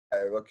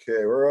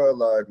Okay, we're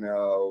live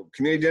now.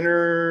 Community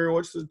dinner,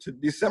 what's the,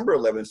 December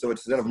 11th, so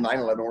it's instead of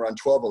 9/11, we're on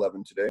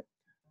 12/11 today.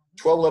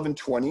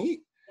 12/11/20.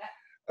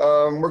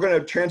 We're going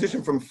to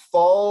transition from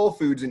fall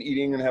foods and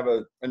eating and have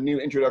a new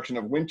introduction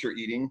of winter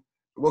eating.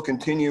 We'll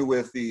continue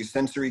with the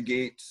sensory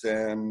gates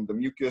and the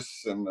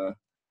mucus and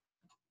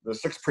the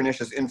 6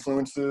 pernicious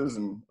influences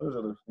and what is the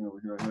other thing over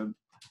here I had?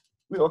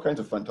 We have all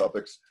kinds of fun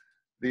topics.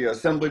 The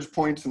assemblage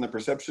points and the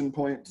perception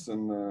points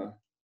and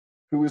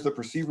who is the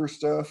perceiver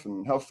stuff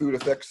and how food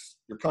affects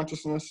your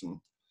consciousness. And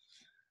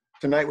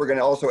tonight we're going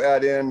to also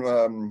add in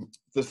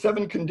the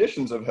 7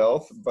 conditions of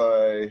health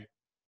by,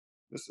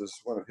 this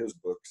is one of his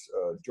books,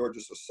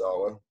 Georges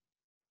Osawa.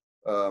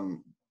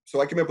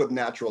 So I came up with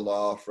natural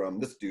law from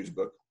this dude's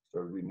book.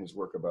 Started reading his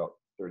work about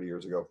 30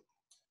 years ago.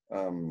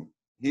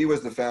 He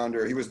was the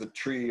founder, he was the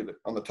tree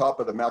on the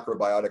top of the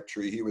macrobiotic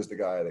tree. He was the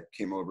guy that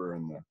came over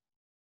and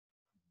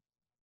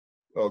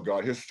oh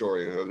God, his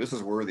story, this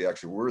is worthy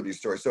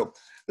story. So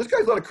this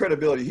guy's a lot of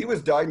credibility. He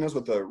was diagnosed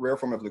with a rare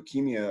form of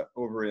leukemia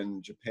over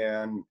in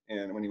Japan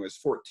and when he was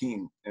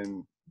 14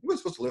 and he was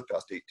supposed to live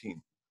past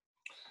 18.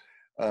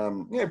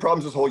 He had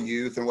problems his whole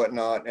youth and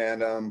whatnot.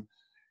 And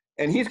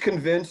he's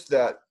convinced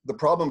that the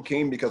problem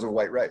came because of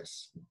white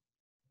rice.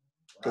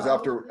 Because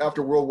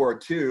after World War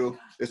II,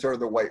 they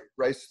started the white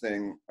rice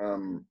thing.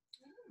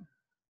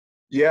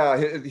 Yeah,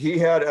 he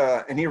had,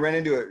 and he ran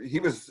into it.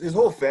 His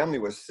whole family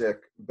was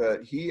sick,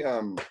 but he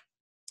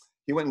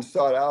went and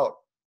sought out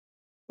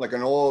like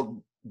an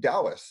old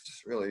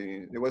Taoist.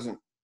 Really, it wasn't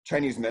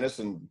Chinese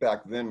medicine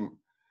back then.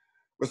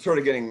 Was sort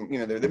of getting,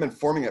 they've been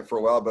forming it for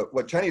a while. But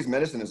what Chinese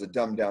medicine is a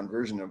dumbed down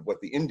version of what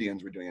the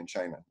Indians were doing in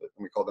China. And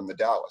we call them the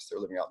Taoists. They're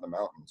living out in the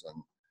mountains.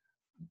 And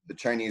the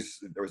Chinese,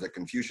 there was a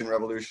Confucian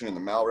revolution and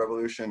the Mao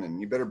revolution, and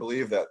you better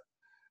believe that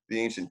the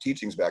ancient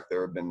teachings back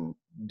there have been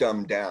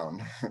dumbed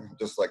down,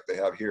 just like they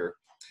have here.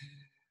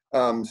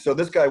 So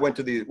this guy went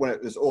to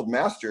this old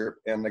master,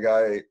 and the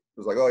guy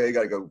was like, "Oh yeah, you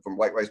got to go from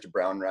white rice to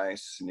brown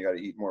rice, and you got to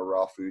eat more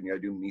raw food, and you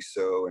got to do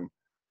miso."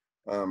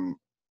 And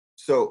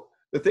so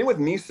the thing with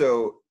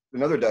miso,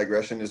 another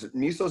digression, is that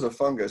miso is a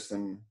fungus.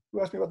 And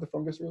who asked me about the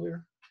fungus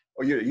earlier?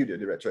 Oh, you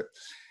did, right?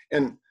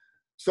 And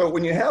so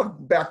when you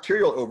have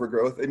bacterial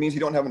overgrowth, it means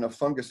you don't have enough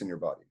fungus in your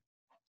body.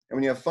 And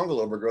when you have fungal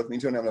overgrowth, it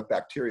means you don't have enough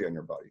bacteria in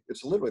your body.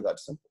 It's literally that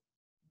simple.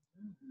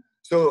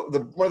 So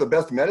one of the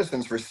best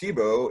medicines for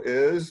SIBO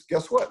is,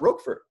 guess what?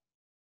 Roquefort.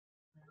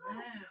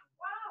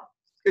 Wow.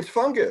 It's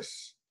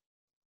fungus.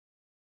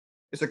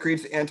 It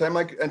secretes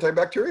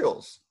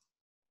antibacterials.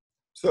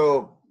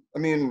 So, I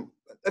mean,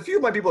 a few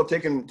of my people have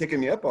taken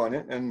me up on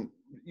it, and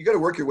you got to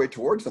work your way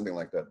towards something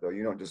like that, though.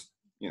 You don't just,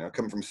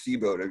 come from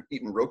SIBO to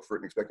eating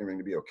Roquefort and expect everything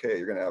to be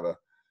okay. What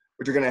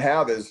you're going to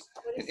have is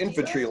an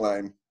infantry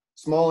line.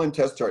 Small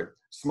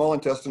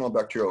intestinal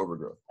bacterial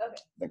overgrowth.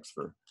 Okay. Thanks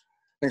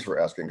for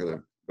asking, because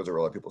it goes over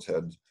a lot of people's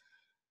heads.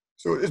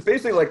 So it's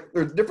basically like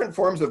there's different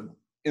forms of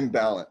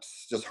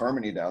imbalance, just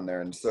harmony down there.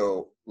 And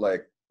so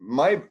like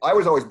I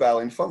was always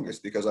battling fungus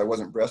because I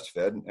wasn't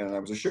breastfed and I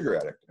was a sugar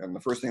addict. And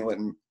the first thing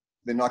that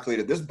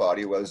inoculated this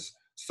body was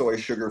soy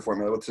sugar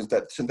formula with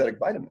synthetic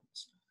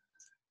vitamins.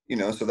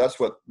 So that's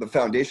what the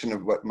foundation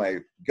of what my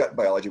gut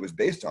biology was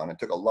based on. It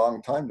took a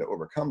long time to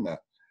overcome that.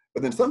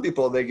 But then some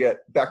people, they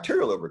get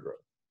bacterial overgrowth.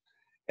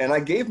 And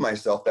I gave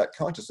myself that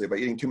consciously by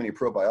eating too many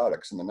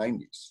probiotics in the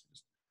 90s.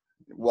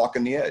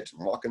 Walking the edge.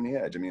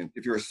 I mean,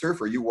 if you're a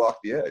surfer, you walk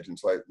the edge. And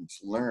so I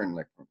learned,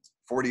 like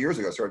 40 years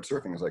ago, I started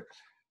surfing. It's like,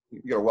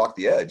 you got to walk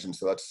the edge. And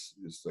so it's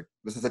like,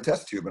 this is a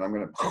test tube. And I'm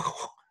going to,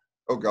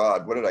 oh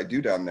God, what did I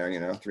do down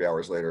there, 3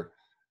 hours later?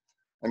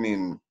 I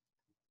mean,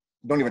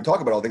 don't even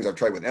talk about all the things I've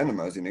tried with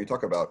enemas. You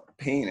talk about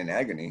pain and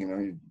agony.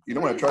 You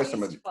don't want to try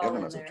some of the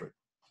enemas I've tried.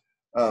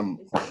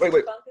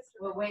 Wait.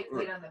 Well, wait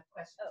on the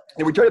question.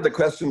 Yeah, we tried to the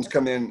questions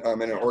come in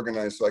and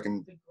organized so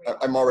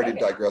I'm already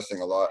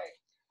digressing a lot.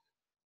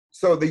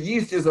 So the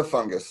yeast is a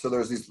fungus. So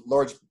there's these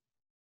large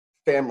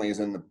families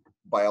in the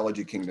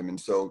biology kingdom.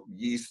 And so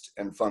yeast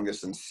and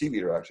fungus and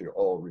seaweed are actually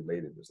all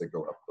related as they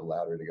go up the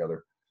ladder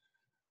together.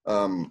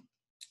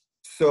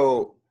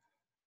 So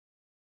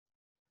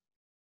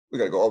we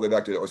got to go all the way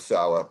back to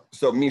Osawa.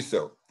 So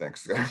miso,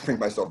 thanks. I gotta bring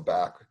myself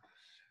back.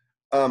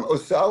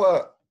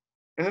 Osawa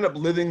ended up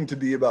living to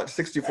be about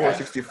 64,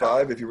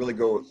 65. If you really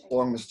go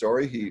along the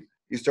story, he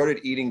started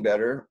eating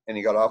better and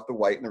he got off the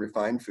white and the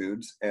refined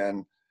foods.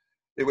 And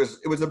it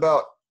was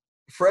about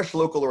fresh,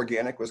 local,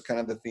 organic was kind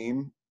of the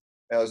theme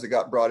as it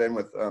got brought in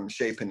with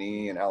Shea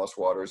Panee and Alice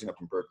Waters, up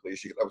in Berkeley.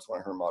 That was one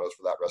of her mottos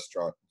for that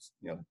restaurant,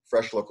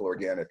 fresh, local,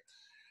 organic.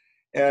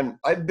 And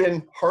I've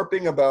been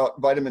harping about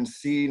vitamin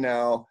C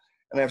now,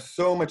 and I have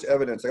so much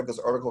evidence. I have this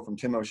article from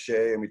Tim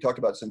O'Shea, and we talked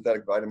about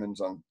synthetic vitamins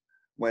on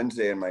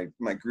Wednesday in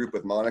my group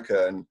with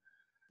Monica, and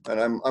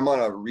I'm on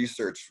a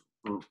research,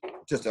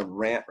 just a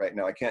rant right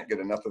now. I can't get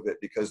enough of it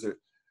because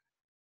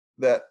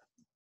that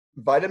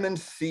vitamin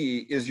C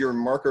is your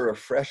marker of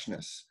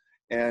freshness,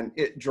 and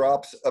it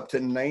drops up to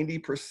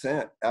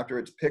 90% after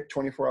it's picked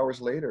 24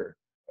 hours later.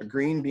 A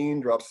green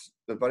bean drops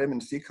the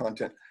vitamin C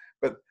content,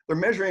 but they're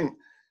measuring.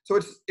 So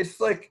it's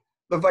like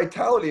the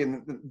vitality,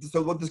 and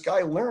so what this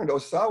guy learned,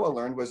 Osawa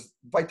learned, was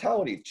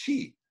vitality,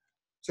 chi.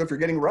 So if you're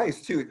getting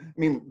rice too, I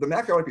mean, the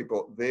macrobiota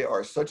people, they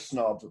are such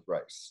snobs with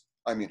rice.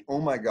 I mean,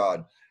 oh my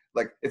God.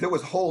 Like if it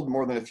was hulled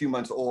more than a few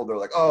months old, they're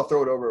like, oh,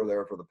 throw it over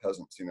there for the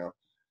peasants, you know?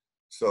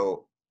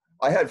 So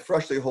I had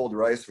freshly hulled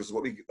rice, which is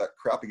that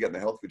crap you get in the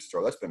health food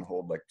store. That's been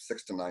hulled like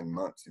 6 to 9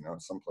 months, you know, in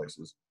some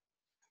places.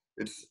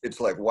 It's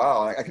like,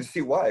 wow, I can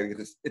see why,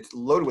 because it's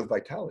loaded with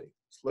vitality.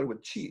 It's loaded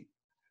with chi.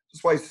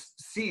 That's why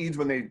seeds,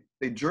 when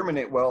they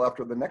germinate well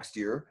after the next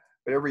year,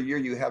 but every year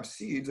you have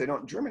seeds, they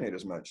don't germinate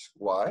as much.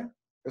 Why?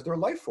 Because their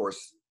life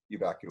force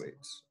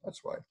evacuates. That's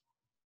why.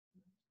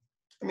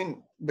 I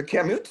mean, the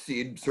kamut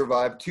seed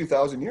survived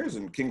 2,000 years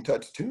in King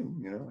Tut's tomb,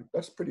 you know, like,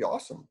 that's pretty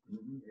awesome.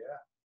 Yeah.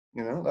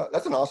 You know,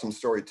 that's an awesome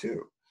story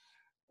too.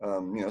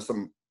 You know,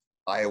 some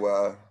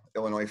Iowa,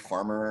 Illinois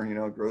farmer, you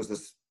know, grows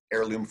this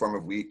heirloom form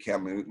of wheat,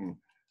 kamut. And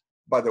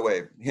by the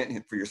way,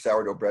 hint for your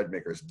sourdough bread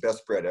makers,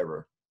 best bread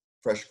ever,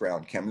 fresh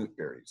ground kamut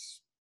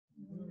berries.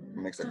 It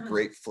makes a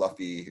great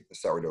fluffy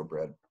sourdough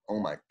bread. Oh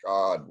my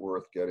God,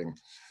 worth getting.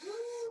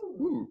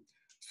 Ooh.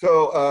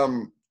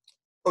 So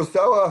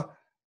Osawa,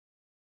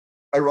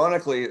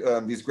 ironically,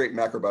 these great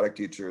macrobiotic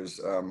teachers,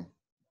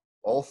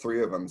 all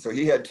 3 of them. So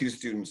he had 2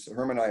 students,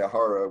 Herman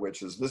Ayahara,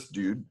 which is this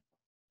dude.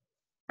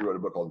 He wrote a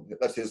book called,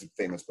 that's his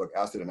famous book,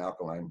 Acid and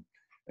Alkaline.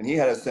 And he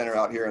had a center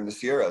out here in the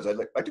Sierras. I'd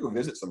like to go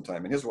visit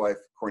sometime. And his wife,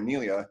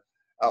 Cornelia,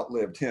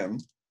 outlived him.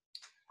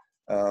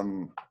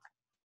 And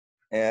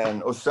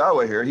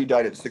Osawa here, he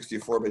died at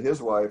 64, but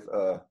his wife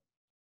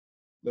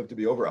lived to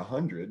be over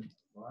 100.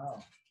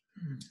 Wow.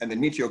 And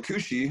then Michio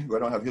Kushi, who I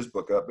don't have his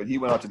book up, but he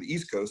went out to the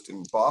East Coast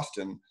in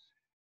Boston,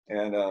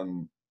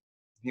 and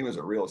he was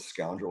a real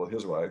scoundrel with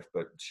his wife,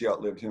 but she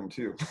outlived him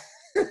too.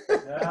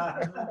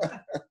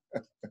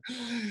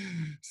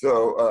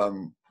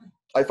 So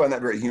I find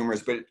that very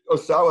humorous. But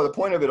Osawa, the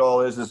point of it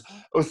all is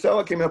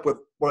Osawa came up with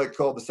what I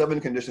call the 7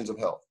 conditions of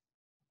health.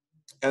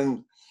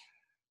 And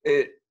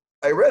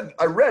I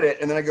read it,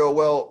 and then I go,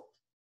 well,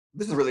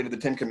 this is related to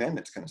the 10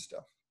 Commandments kind of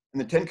stuff.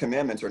 And the 10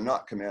 Commandments are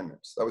not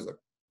commandments. That was a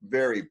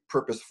very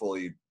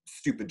purposefully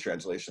stupid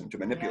translation to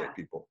manipulate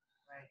people.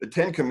 Right. The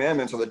 10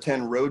 Commandments are the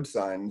 10 road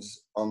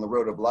signs on the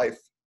road of life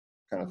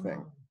kind of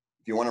thing.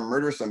 If you want to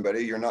murder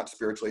somebody, you're not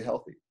spiritually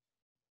healthy.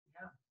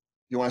 Yeah.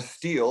 If you want to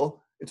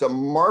steal, it's a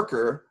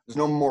marker. There's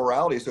no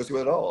morality associated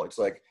with it at all. It's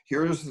like,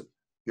 here's the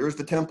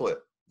template.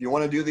 If you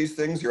want to do these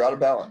things, you're out of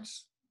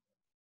balance.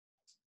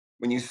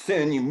 When you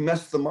sin, you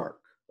miss the mark.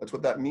 That's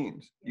what that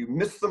means. You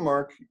missed the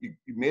mark. You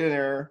made an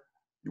error.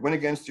 You went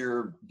against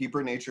your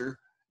deeper nature.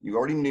 You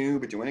already knew,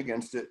 but you went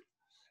against it.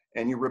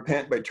 And you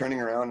repent by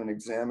turning around and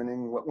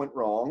examining what went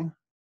wrong.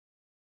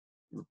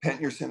 You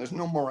repent your sin. There's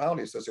no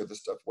morality associated with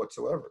this stuff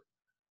whatsoever.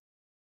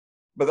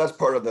 But that's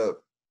part of the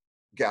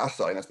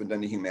gaslighting that's been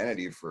done to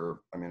humanity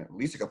for, I mean, at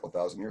least a couple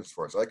 1,000 years, as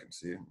far as I can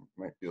see. It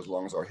might be as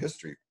long as our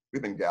history.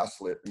 We've been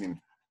gaslit. I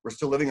mean, we're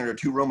still living under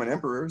 2 Roman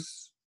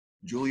emperors,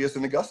 Julius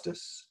and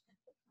Augustus.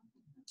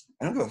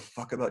 I don't give a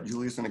fuck about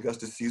Julius and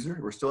Augustus Caesar.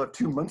 We're still at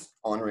 2 months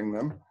honoring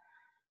them.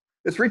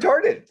 It's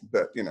retarded,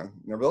 but, you know,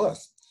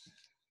 nevertheless.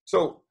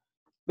 So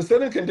the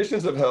 7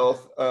 conditions of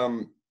health,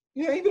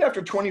 you know, even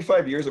after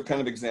 25 years of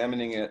kind of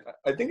examining it,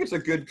 I think it's a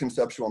good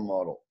conceptual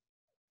model.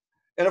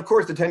 And of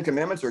course, the 10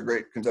 Commandments are a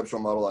great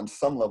conceptual model on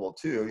some level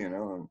too, you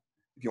know. And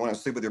if you want to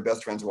sleep with your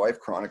best friend's wife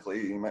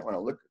chronically, you might want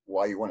to look at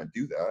why you want to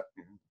do that.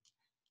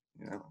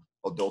 You know,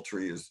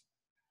 adultery is,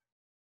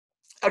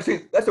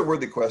 actually, that's a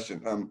worthy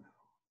question.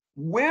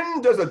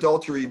 When does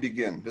adultery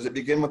begin? Does it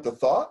begin with the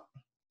thought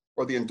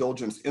or the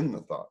indulgence in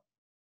the thought?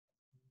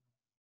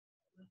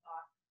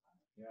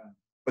 Yeah.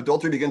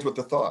 Adultery begins with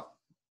the thought.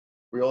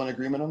 We all in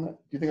agreement on that?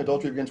 Do you think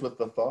adultery begins with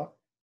the thought?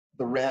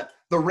 The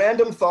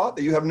random thought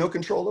that you have no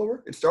control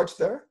over? It starts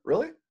there?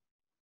 Really?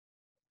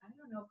 I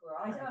don't know if we're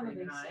all in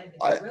agreement on it.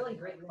 I- It's a really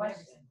great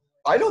question.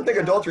 I don't think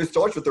adultery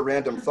starts with the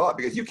random thought,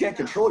 because you can't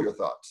control your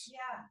thoughts. Yeah.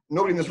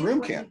 Nobody in this It's room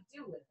what can.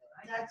 you do with it.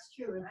 That's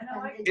true. I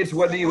know. It's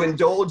whether you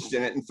indulged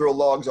in it and throw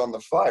logs on the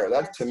fire.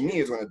 That, to me,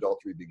 is when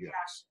adultery begins.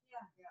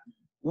 Yeah.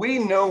 We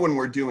know when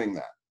we're doing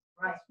that.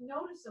 Right. It's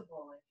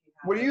noticeable if you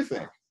have. What do you those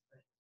think? thoughts, but-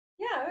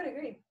 Yeah, I would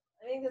agree.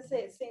 I think the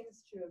same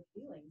is true of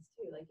feelings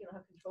too. Like you don't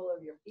have control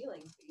over your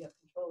feelings, but you have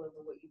control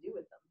over what you do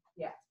with them.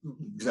 Yeah.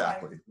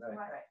 Exactly.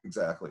 Right.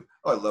 Exactly.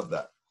 Oh, I love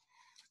that.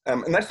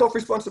 And that's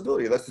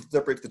self-responsibility. That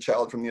separates the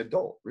child from the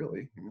adult,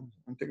 really. You know,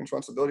 I'm taking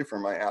responsibility for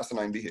my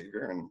asinine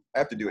behavior, and I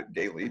have to do it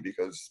daily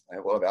because I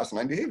have a lot of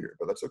asinine behavior,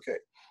 but that's okay.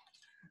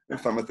 I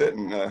have fun with it,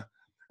 and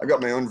I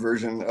got my own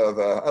version of,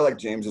 I like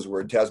James's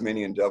word,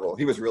 Tasmanian devil.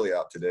 He was really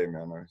out today,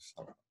 man.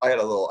 I had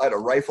a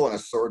rifle and a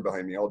sword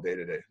behind me all day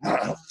today.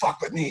 Don't fuck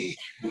with me.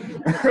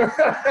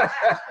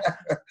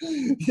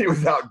 He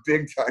was out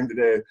big time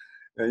today,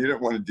 and you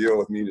didn't want to deal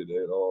with me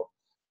today at all.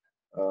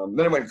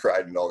 Then I went and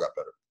cried, and it all got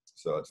better.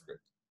 So that's great.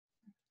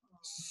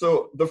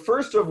 So the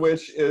first of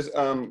which is,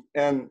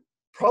 and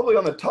probably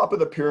on the top of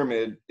the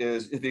pyramid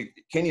is,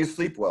 can you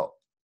sleep well?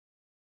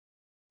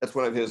 That's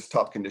one of his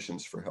top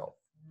conditions for health.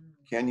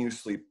 Can you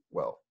sleep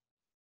well?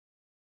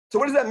 So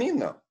what does that mean,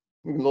 though?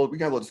 We can have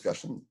a little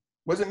discussion.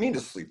 What does it mean to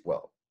sleep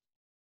well?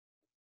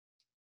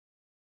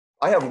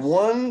 I have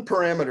one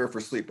parameter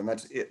for sleep, and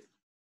that's it.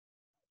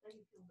 That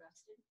you feel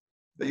rested.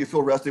 That you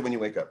feel rested when you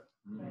wake up.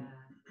 Yeah.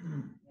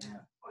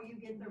 Or you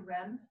get the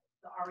REM,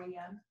 the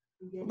REM.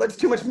 Well, that's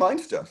too much mind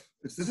stuff.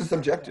 This is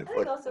subjective. I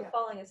think Like also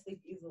falling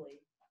asleep easily.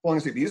 falling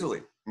asleep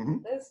easily.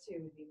 Mm-hmm. Those two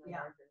would be my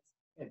markers.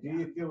 Yeah, do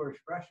you feel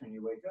refreshed when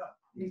you wake up?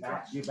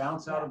 Refreshed. You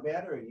bounce out of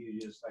bed, or you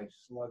just like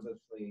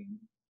sluggishly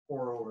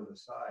pour over the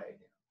side?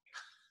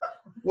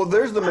 Well,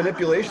 there's the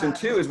manipulation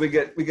too, is we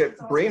get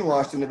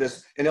brainwashed into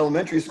this in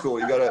elementary school.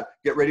 You got to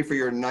get ready for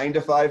your 9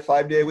 to 5,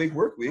 5-day-a-week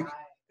work week.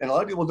 And a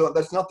lot of people don't,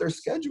 that's not their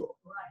schedule.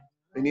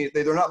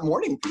 They're not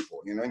morning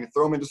people, you know, and you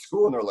throw them into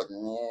school and they're like,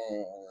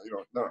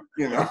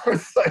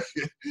 it's like,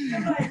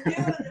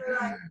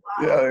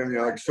 yeah, you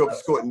know, like show up to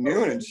school at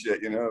noon and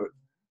shit, you know.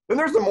 Then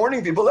there's the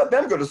morning people, let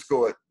them go to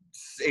school at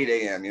 8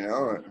 a.m., you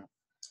know.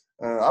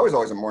 I was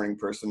always a morning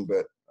person,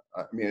 but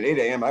I mean, at 8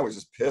 a.m., I was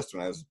just pissed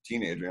when I was a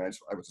teenager, and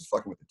I was just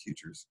fucking with the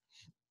teachers,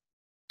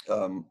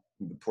 the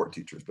poor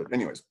teachers. But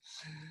anyways,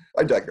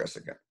 I digress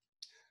again.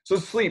 So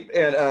sleep,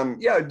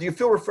 and yeah, do you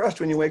feel refreshed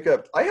when you wake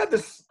up? I had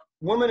this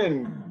woman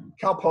in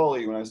Cal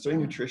Poly when I was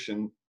studying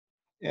nutrition,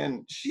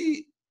 and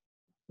she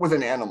was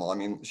an animal. I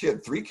mean, she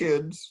had 3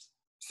 kids,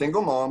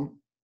 single mom,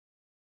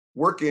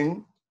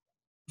 working,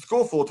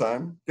 school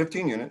full-time,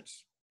 15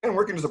 units, and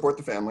working to support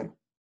the family.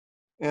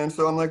 And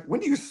so I'm like, when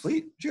do you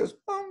sleep? She goes,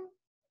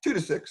 2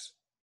 to 6.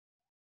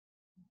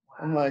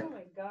 I'm like, Oh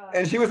my God.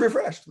 and she was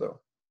refreshed though.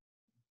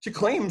 She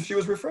claims she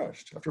was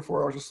refreshed after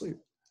 4 hours of sleep.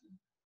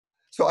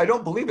 So I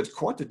don't believe it's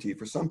quantity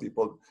for some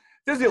people.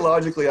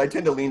 Physiologically, I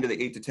tend to lean to the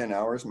 8 to 10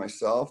 hours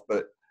myself,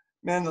 but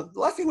man, the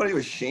last thing I want to do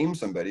is shame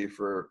somebody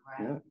for,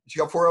 you know, she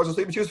got 4 hours of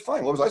sleep and she was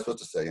fine. What was I supposed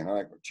to say? You know,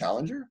 like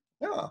challenge her?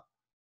 Yeah,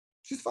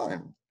 she's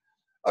fine.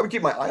 I would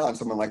keep my eye on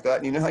someone like that.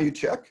 And you know how you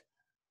check?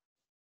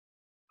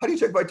 How do you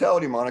check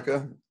vitality,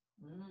 Monica?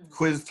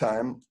 Quiz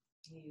time.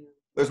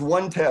 There's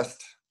one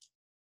test.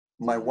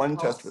 My one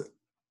test for it.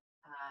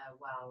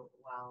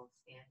 While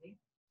standing.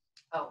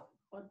 Oh,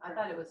 I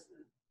thought it was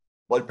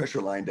Blood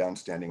pressure lying down,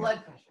 standing up.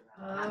 blood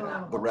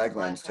pressure. The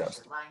Raglan's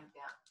test. Lying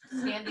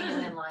down, standing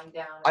and then lying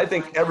down. I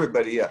think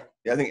everybody, yeah,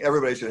 I think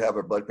everybody should have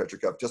a blood pressure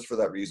cuff just for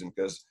that reason,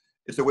 because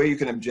it's a way you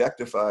can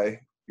objectify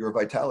your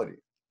vitality.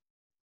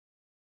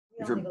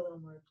 We all need a little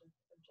more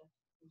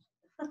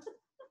objective.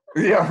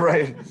 Yeah,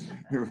 right.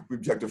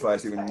 Objectify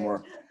us even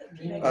more.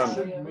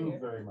 Shouldn't move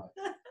very much.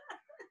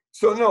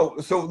 So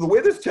the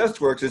way this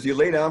test works is you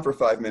lay down for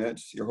 5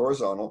 minutes, you're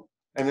horizontal,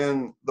 and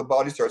then the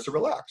body starts to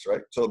relax,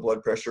 right? So the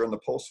blood pressure and the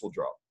pulse will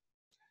drop,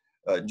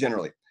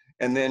 generally.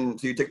 And then,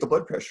 so you take the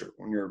blood pressure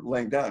when you're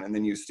laying down, and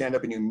then you stand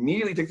up and you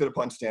immediately take that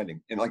upon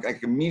standing, and like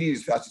immediately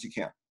as fast as you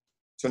can.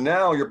 So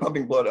now you're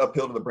pumping blood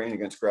uphill to the brain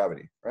against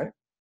gravity, right?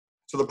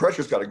 So the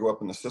pressure's got to go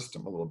up in the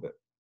system a little bit.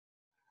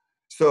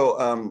 So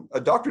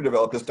a doctor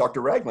developed this,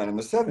 Dr. Raglan, in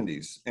the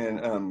 70s,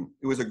 and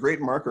it was a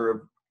great marker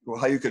of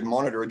how you could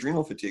monitor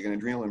adrenal fatigue and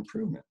adrenal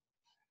improvement.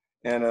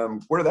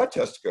 And where did that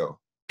test go?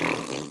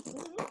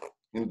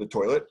 Into the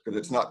toilet, because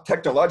it's not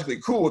technologically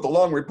cool with the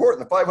long report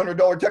and the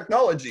 $500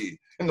 technology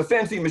and the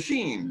fancy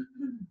machine,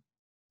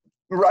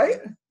 right?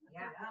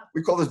 Yeah.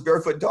 We call this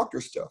barefoot doctor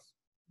stuff.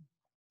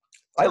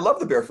 I love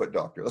the barefoot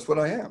doctor. That's what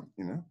I am,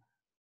 you know.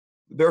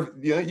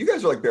 You know, you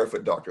guys are like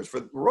barefoot doctors.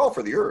 We're all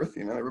for the earth,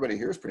 you know. Everybody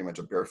here is pretty much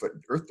a barefoot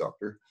earth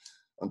doctor,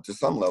 to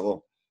some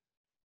level.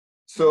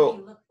 So What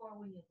do you look for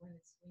when you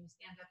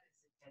stand up?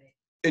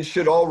 it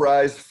should all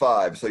rise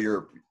 5. So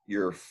your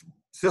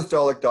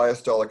systolic,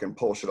 diastolic, and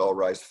pulse should all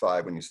rise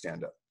 5 when you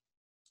stand up.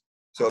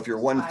 So if you're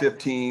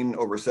 115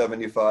 over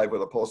 75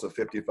 with a pulse of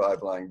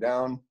 55 lying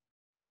down,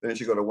 then it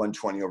should go to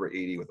 120 over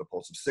 80 with a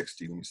pulse of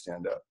 60 when you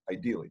stand up,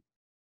 ideally.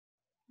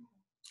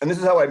 And this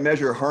is how I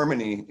measure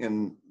harmony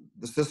in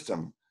the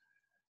system.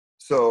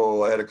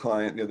 So I had a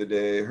client the other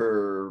day,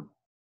 her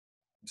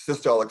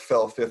systolic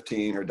fell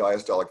 15, her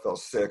diastolic fell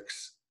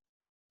 6,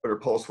 but her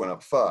pulse went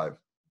up 5.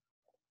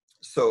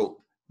 So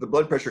the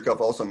blood pressure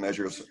cuff also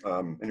measures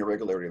an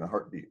irregularity in the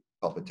heartbeat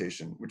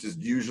palpitation, which is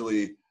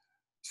usually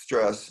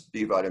stress,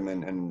 B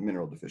vitamin, and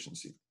mineral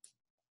deficiency.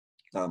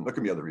 There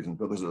can be other reasons,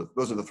 but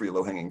those are the 3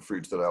 low-hanging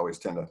fruits that I always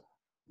tend to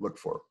look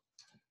for.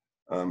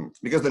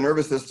 Because the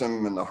nervous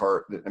system and the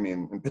heart, I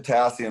mean, and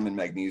potassium and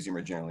magnesium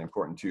are generally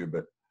important too,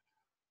 but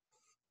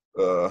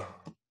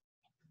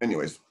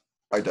anyways,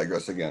 I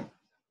digress again.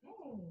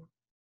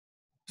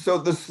 So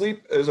the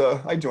sleep is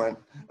hi Joanne.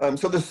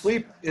 So the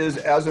sleep is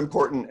as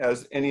important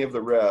as any of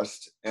the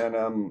rest.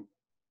 And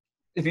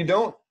if you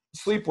don't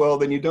sleep well,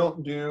 then you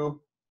don't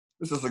do,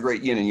 this is a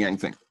great yin and yang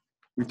thing.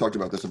 We've talked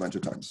about this a bunch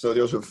of times. So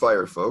those are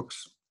fire,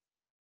 folks.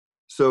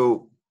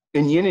 So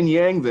in yin and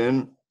yang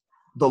then,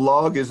 the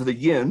log is the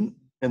yin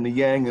and the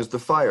yang is the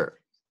fire.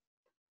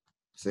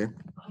 See?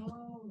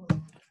 Oh.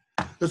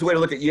 There's a way to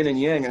look at yin and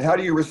yang. And how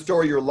do you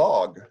restore your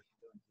log?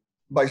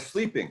 By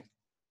sleeping.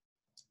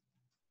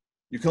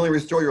 You can only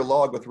restore your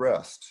log with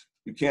rest.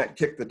 You can't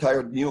kick the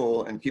tired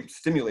mule and keep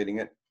stimulating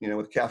it, you know,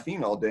 with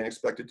caffeine all day and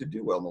expect it to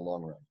do well in the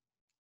long run.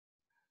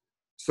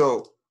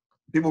 So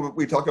people,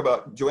 we talk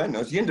about, Joanne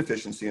knows, yin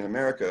deficiency in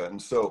America.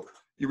 And so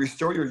you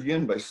restore your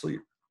yin by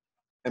sleep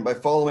and by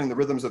following the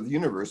rhythms of the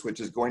universe, which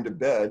is going to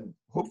bed,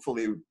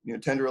 hopefully,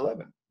 10 or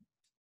 11.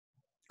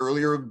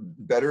 Earlier,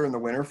 better in the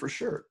winter for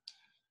sure.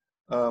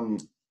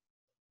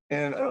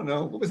 And I don't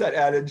know, what was that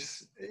adage?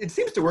 It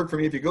seems to work for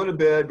me. If you go to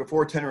bed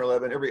before 10 or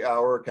 11, every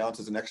hour counts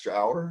as an extra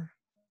hour.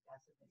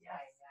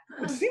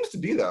 Yeah. It seems to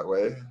be that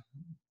way.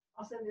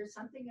 Also, there's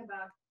something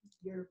about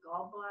your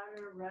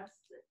gallbladder rests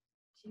at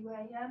 2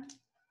 a.m.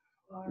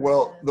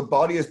 Well, the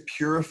body is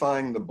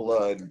purifying the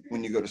blood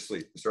when you go to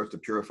sleep. It starts to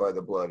purify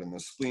the blood, and the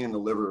spleen and the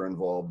liver are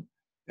involved.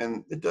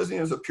 And it does,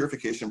 as a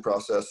purification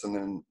process. And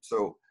then,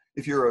 so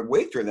if you're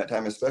awake during that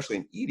time, especially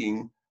in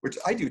eating, which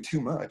I do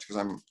too much because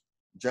I'm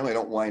generally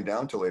don't wind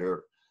down till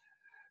later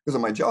because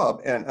of my job.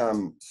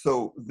 And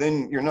so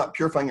then you're not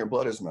purifying your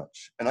blood as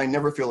much. And I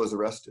never feel as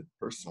arrested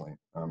personally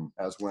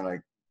as when I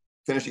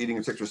finish eating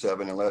at 6 or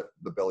 7 and let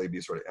the belly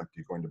be sort of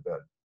empty going to bed.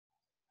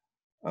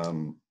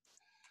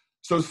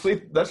 So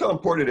sleep, that's how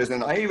important it is.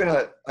 And I even,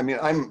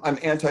 I'm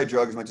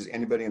anti-drug as much as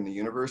anybody in the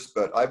universe,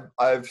 but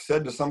I've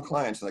said to some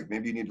clients, like,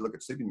 maybe you need to look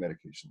at sleeping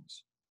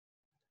medications.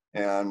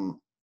 And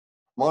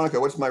Monica,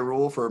 what's my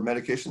rule for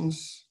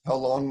medications? How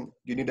long do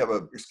you need to have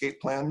an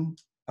escape plan?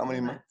 How many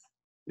months?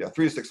 Yeah,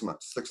 3 to 6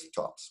 months, 6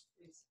 tops.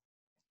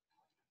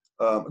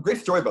 A great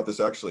story about this,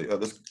 actually.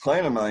 This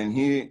client of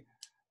mine,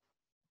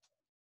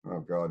 oh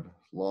God,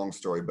 long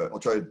story, but I'll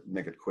try to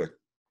make it quick.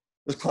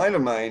 This client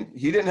of mine,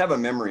 he didn't have a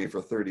memory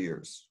for 30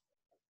 years.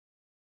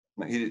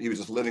 He was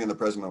just living in the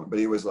present moment, but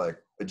he was like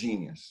a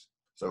genius.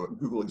 So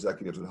Google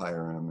executives would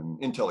hire him, and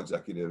Intel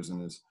executives,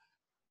 and his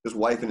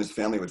wife and his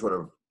family would sort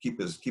of keep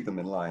him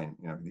in line.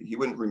 He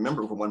wouldn't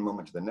remember from one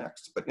moment to the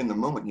next, but in the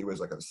moment he was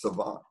like a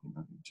savant.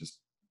 Just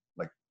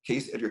like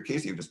Edgar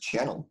Casey, would just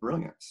channel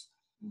brilliance.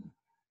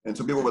 And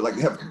so people would like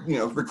have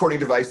recording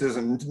devices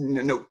and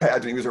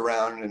notepads when he was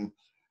around, and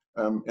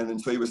then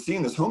so he was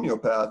seeing this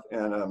homeopath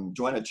and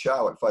Joanna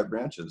Chow at 5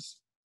 Branches.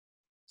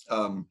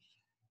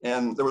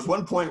 And there was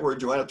one point where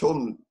Joanna told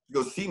him to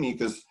go see me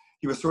because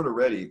he was sort of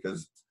ready.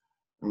 Because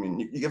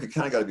you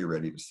kind of got to be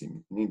ready to see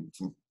me. You need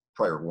some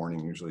prior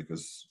warning usually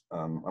because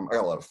I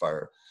got a lot of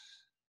fire.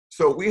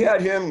 So we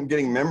had him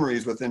getting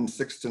memories within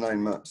 6 to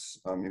 9 months.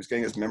 He was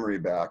getting his memory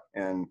back,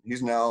 and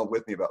he's now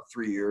with me about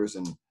 3 years.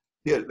 And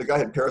the guy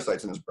had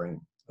parasites in his brain.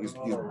 He's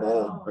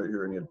bald right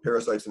here, and he had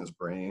parasites in his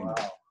brain.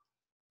 Wow.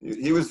 This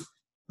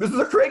is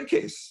a Craig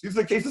case. These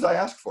are the cases I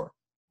asked for.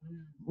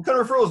 What kind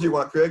of referrals do you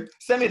want, Craig?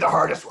 Send me the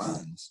hardest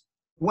ones.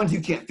 The ones you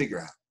can't figure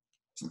out.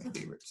 Some of my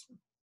favorites.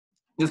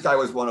 This guy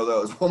was one of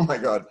those. Oh my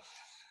God.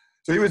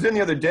 So he was in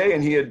the other day,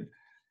 and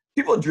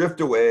people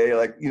drift away.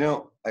 Like,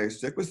 I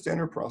stick with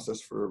standard process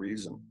for a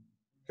reason,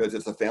 because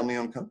it's a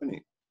family-owned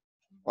company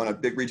on a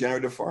big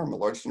regenerative farm, the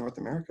largest in North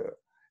America,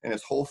 and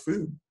it's whole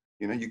food.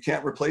 You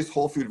can't replace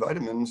whole food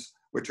vitamins,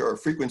 which are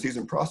frequencies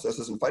and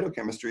processes and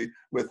phytochemistry,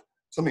 with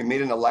something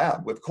made in a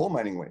lab with coal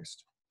mining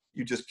waste.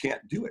 You just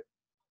can't do it.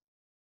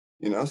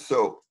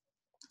 So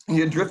he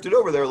had drifted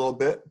over there a little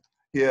bit.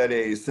 He had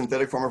a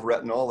synthetic form of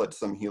retinol that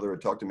some healer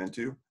had talked him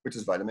into, which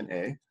is vitamin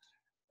A.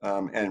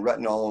 And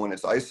retinol, when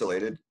it's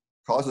isolated,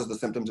 causes the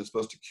symptoms it's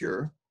supposed to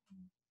cure.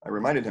 I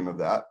reminded him of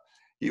that.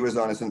 He was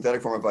on a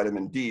synthetic form of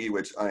vitamin D,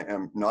 which I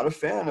am not a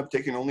fan of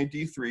taking only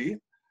D3.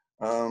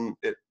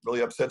 It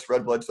really upsets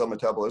red blood cell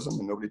metabolism,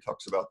 and nobody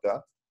talks about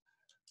that.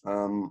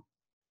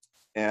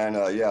 And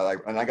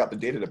I got the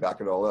data to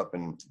back it all up.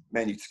 And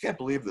man, you just can't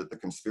believe that the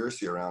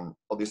conspiracy around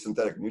all these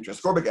synthetic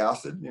nutrients, ascorbic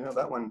acid,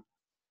 that one,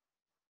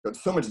 got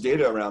so much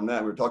data around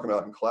that we were talking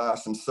about in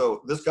class. And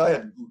so this guy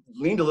had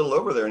leaned a little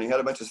over there, and he had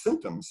a bunch of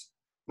symptoms.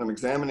 And I'm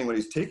examining what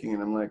he's taking,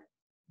 and I'm like,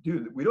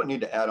 dude, we don't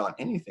need to add on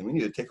anything. We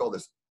need to take all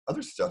this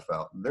other stuff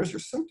out. And there's your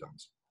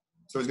symptoms.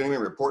 So he's going to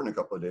give me a report in a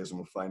couple of days, and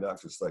we'll find out.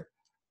 So it's like,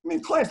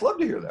 clients love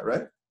to hear that,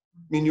 right?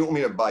 You want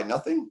me to buy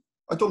nothing?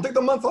 I told him, take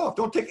the month off.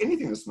 Don't take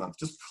anything this month.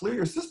 Just clear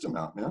your system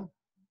out, man.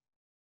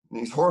 And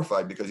he's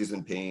horrified because he's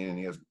in pain, and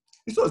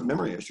he still has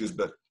memory issues,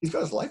 but he's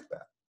got his life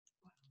back.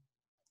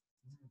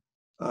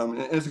 And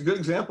it's a good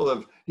example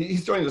of,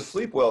 he's starting to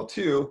sleep well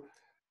too.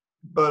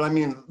 But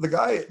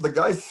the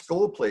guy's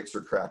skull plates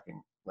are cracking.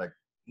 Like,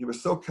 he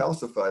was so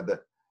calcified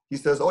that he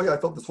says, oh yeah, I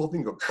felt this whole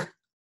thing go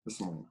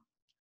this morning.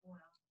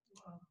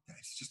 Wow.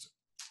 It's just,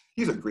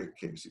 he's a great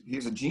case.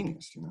 He's a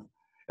genius,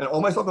 And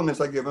all my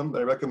supplements I give him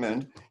that I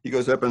recommend, he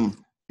goes up and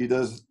he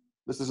does,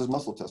 this is his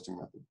muscle testing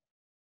method.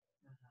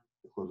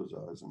 He closes his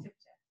eyes, and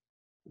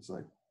it's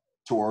like,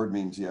 toward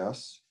means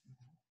yes.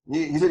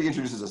 He said he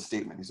introduces a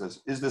statement. He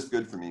says, is this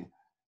good for me?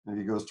 And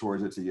if he goes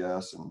towards it, it's a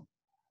yes.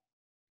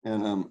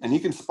 And he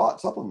can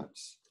spot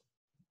supplements.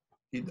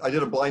 I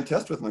did a blind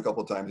test with him a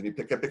couple of times, and he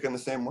kept picking the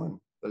same one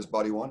that his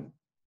body wanted.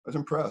 I was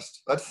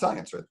impressed. That's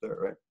science right there,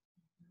 right?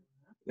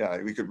 Yeah,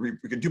 we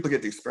could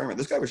duplicate the experiment.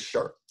 This guy was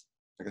sharp.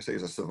 Like I say,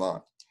 he's a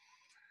savant.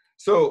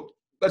 So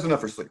that's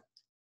enough for sleep.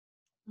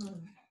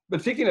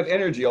 But speaking of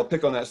energy, I'll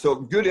pick on that. So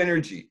good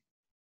energy.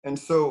 And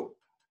so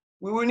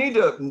we need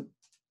to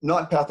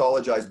not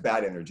pathologize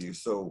bad energy.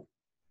 So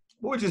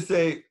what would you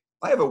say?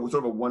 I have a sort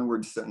of a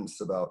one-word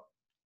sentence about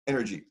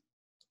energy.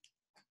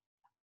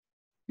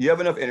 You have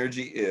enough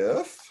energy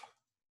if,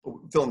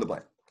 fill in the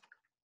blank.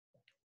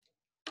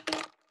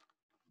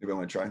 Anybody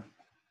want to try?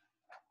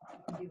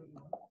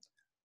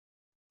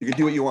 You can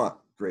do what you want.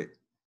 Great.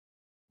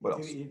 What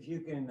else? If you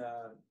can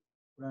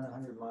run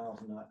 100 miles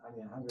and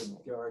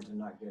 100 yards and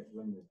not get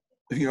winded.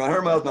 If you run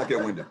 100 miles, not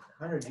get winded.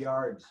 100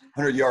 yards.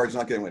 100 yards,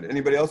 not getting winded.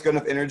 Anybody else got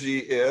enough energy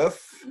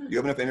if, you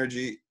have enough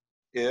energy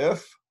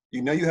if,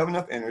 you know you have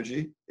enough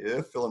energy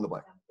if, fill in the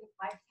blank.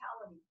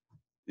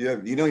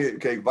 Vitality.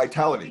 Okay,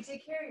 vitality. You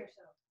take care of yourself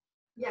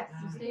Yes.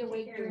 Stay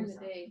awake during the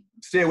day.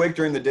 Stay awake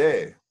during the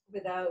day.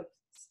 without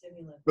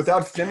stimulants.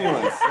 Without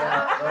stimulants.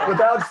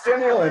 Without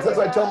stimulants. That's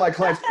what I tell my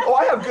clients. Oh,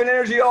 I have good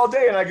energy all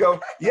day. And I go,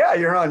 yeah,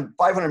 you're on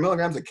 500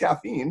 milligrams of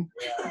caffeine.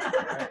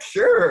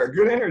 Sure,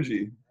 good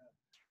energy.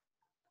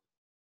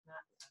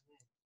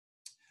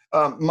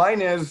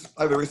 Mine is,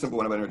 I have a very simple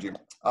one of energy.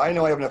 I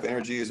know I have enough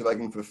energy is if I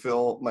can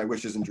fulfill my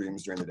wishes and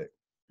dreams during the day.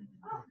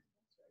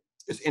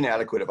 It's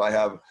inadequate if I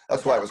have,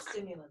 that's why I was,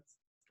 Stimulants.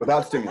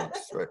 without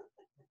stimulants, right?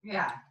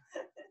 Yeah.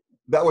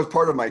 That was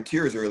part of my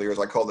tears earlier, as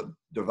I called it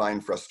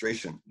divine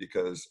frustration,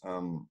 because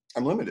I'm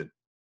limited.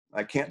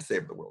 I can't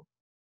save the world.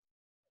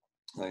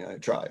 I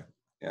try,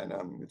 and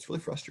it's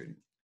really frustrating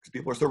because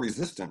people are so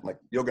resistant. Like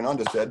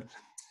Yogananda said,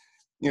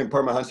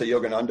 Paramahansa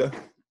Yogananda,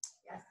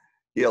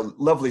 he had a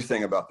lovely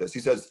thing about this. He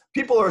says,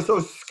 people are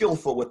so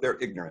skillful with their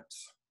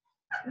ignorance.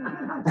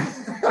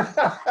 That's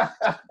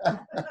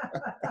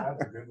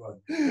a good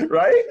one.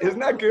 Right? Isn't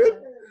that good?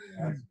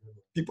 That's good.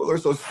 People are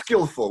so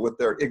skillful with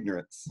their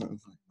ignorance.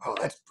 Oh,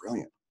 that's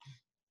brilliant.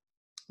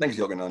 Thanks,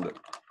 Yogananda.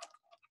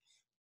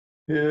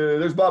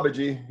 There's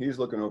Babaji. He's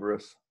looking over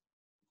us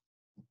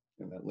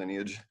in that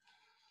lineage.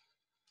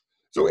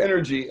 So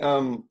energy.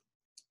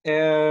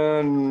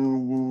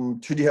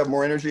 And should you have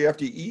more energy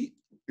after you eat?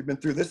 You've been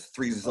through this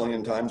 3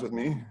 zillion times with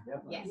me.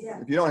 Yes.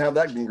 If you don't have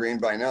that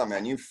ingrained by now,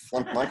 man, you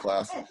flunked my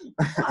class.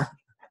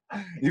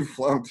 You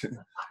flunked.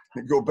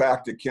 Go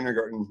back to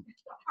kindergarten.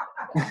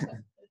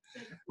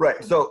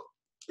 Right. So,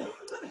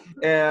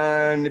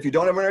 and if you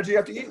don't have energy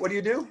after you eat, what do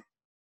you do?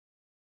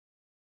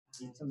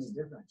 Eat something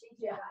different.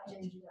 Yeah.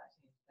 If you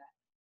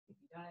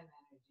don't have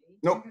energy.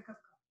 Nope.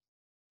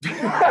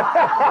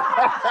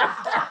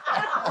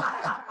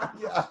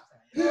 Yeah.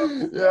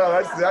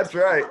 Yeah, that's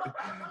right.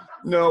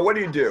 No, what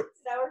do you do?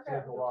 Sauerkraut Take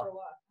a for walk. a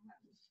walk.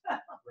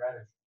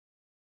 Radish.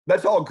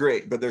 That's all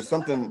great, but there's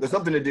something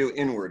to do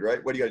inward,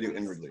 right? What do you got to do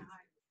inwardly?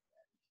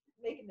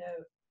 Make a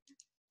note.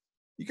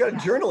 You got to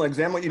journal,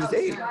 examine what you just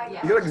ate. You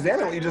got to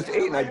examine what you just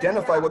ate and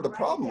identify what the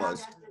problem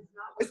was.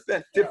 I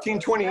spent 15,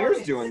 20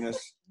 years doing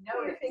this.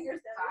 Put your fingers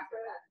down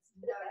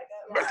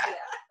your throat. Spit it back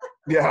out.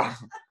 Yeah,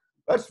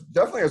 that's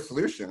definitely a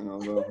solution.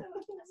 Although,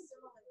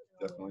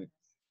 definitely.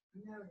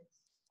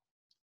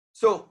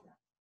 So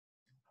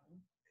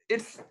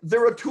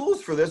there are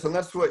tools for this, and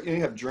that's what you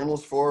have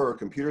journals for, or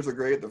computers are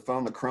great. The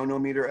phone, the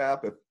chronometer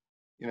app. If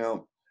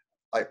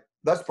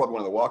that's probably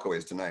one of the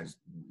walkaways tonight. Is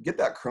get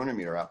that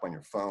chronometer app on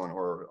your phone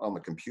or on the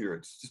computer.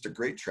 It's just a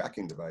great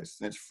tracking device,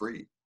 and it's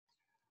free.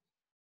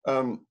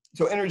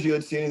 So energy.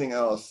 Let's see anything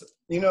else.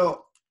 You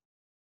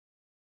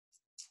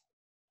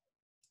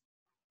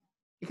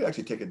can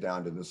actually take it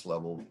down to this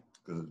level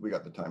because we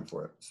got the time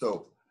for it.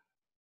 So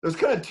there's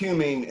kind of 2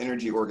 main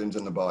energy organs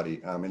in the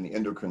body, in the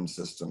endocrine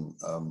system.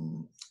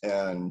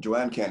 And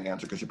Joanne can't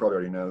answer because she probably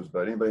already knows,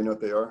 but anybody know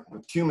what they are?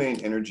 The 2 main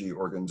energy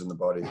organs in the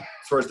body,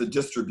 as far as the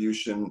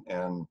distribution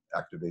and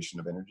activation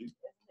of energy.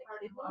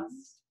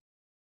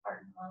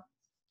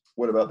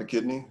 What about the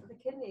kidney? The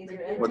kidneys.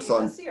 Your energy. What's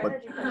on- Your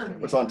energy comes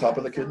from What's on top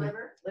of the kidney?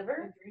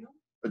 liver?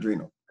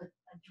 Adrenal.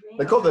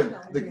 They call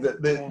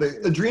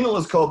the adrenal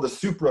is called the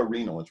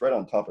suprarenal. It's right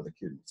on top of the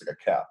kidney. It's like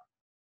a cap.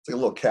 It's like a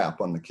little cap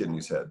on the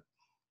kidney's head.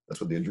 That's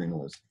what the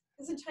adrenal is.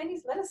 Because in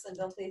Chinese medicine,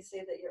 don't they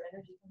say that your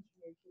energy comes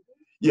from your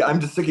kidneys? Yeah, I'm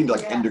just thinking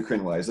like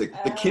endocrine wise. Like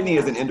the kidney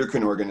as an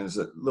endocrine organ is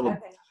a little,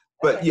 Okay.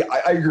 but Okay. yeah,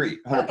 I agree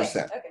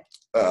 100%. Okay.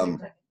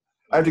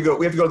 We have to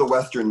go to the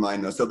Western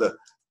mind though. So the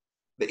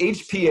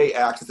HPA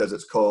axis, as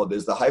it's called,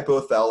 is the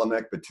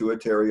hypothalamic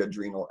pituitary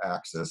adrenal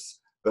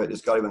axis, but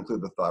it's got to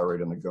include the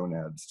thyroid and the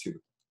gonads too.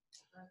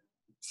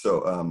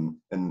 So,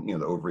 and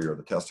the ovary or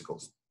the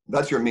testicles.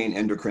 That's your main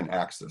endocrine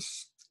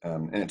axis.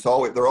 And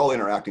they're all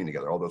interacting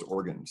together, all those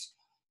organs.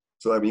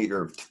 So when you get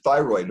your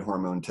thyroid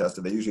hormone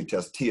tested, they usually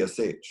test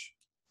TSH,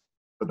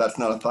 but that's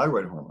not a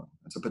thyroid hormone.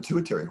 It's a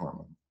pituitary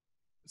hormone.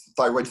 It's a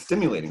thyroid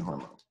stimulating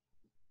hormone.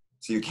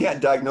 So you can't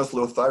diagnose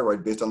low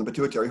thyroid based on the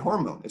pituitary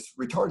hormone. It's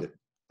retarded,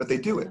 but they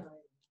do it.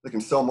 They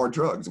can sell more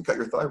drugs and cut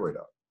your thyroid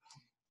out.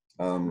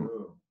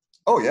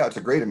 Oh yeah, it's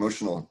a great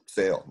emotional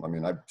sale. I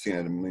mean, I've seen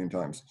it a million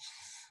times,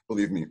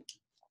 believe me.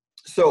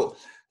 So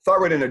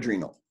thyroid and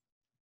adrenal.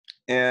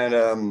 And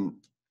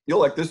you'll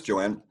like this,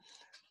 Joanne.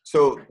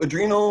 So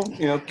adrenal,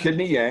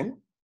 kidney yang,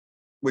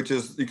 which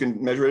is, you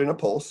can measure it in a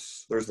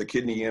pulse. There's the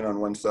kidney yin on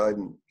one side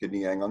and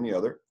kidney yang on the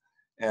other.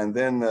 And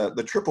then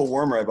the triple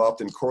warmer I've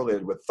often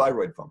correlated with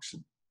thyroid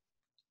function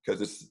because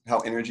it's how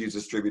energy is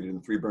distributed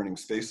in 3 burning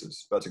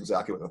spaces. That's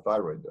exactly what the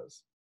thyroid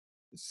does.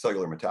 It's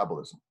cellular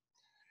metabolism.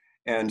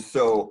 And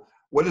so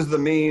what is the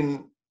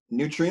main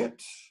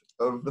nutrient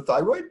of the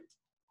thyroid.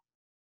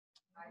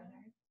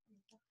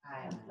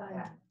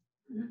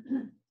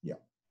 Yeah.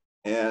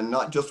 And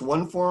not just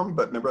one form,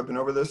 but remember I've been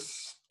over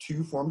this,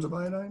 2 forms of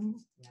iodine.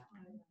 Yeah.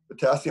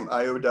 Potassium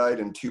iodide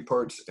in 2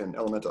 parts and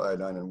elemental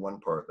iodine in 1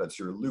 part. That's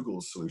your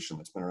Lugol's solution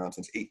that's been around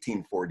since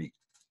 1840.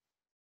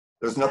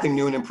 There's nothing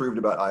new and improved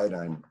about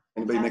iodine.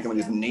 Anybody making all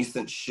these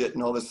nascent shit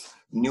and all this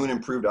new and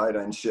improved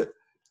iodine shit.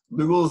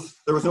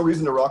 Lugol's, there was no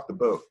reason to rock the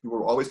boat. You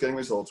were always getting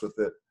results with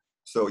it.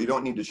 So you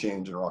don't need to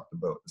change and rock the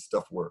boat. The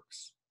stuff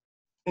works.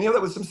 And you have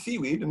that with some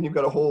seaweed and you've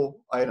got a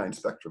whole iodine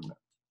spectrum there.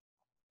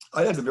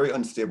 Iodine's a very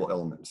unstable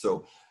element.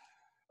 So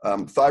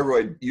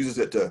thyroid uses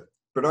it to,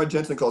 Bernard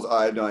Jensen calls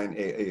iodine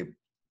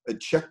a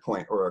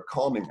checkpoint or a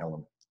calming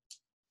element.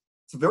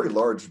 It's a very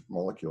large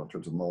molecule in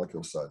terms of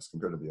molecule size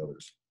compared to the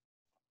others.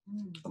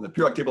 On the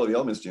periodic table of the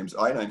elements, James,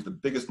 iodine is the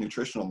biggest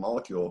nutritional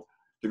molecule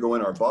to go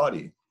in our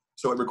body.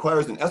 So it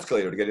requires an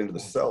escalator to get into the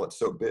cell. It's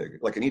so big,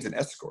 like it needs an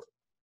escort.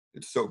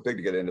 It's so big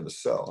to get into the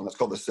cell. And that's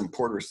called the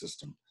Symporter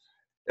system.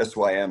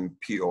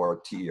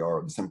 SYMPORTER,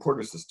 the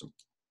Symporter system.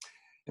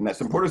 And that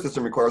Symporter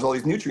system requires all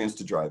these nutrients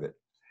to drive it.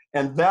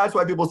 And that's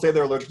why people say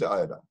they're allergic to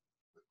iodine.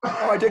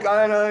 Oh, I take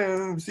iodine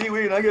and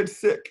seaweed and I get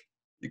sick.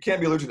 You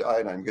can't be allergic to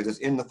iodine because it's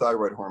in the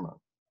thyroid hormone.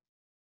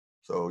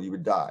 So you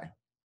would die.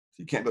 So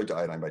you can't be allergic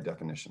to iodine by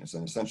definition. It's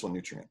an essential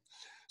nutrient.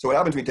 So what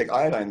happens when we take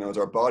iodine though is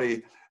our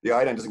body, the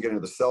iodine doesn't get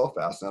into the cell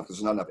fast enough because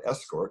there's not enough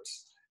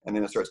escorts. And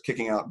then it starts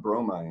kicking out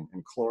bromine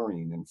and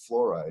chlorine and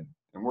fluoride.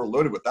 And we're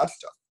loaded with that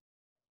stuff.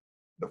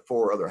 The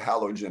 4 other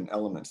halogen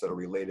elements that are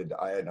related to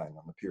iodine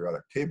on the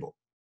periodic table.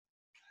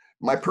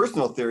 My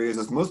personal theory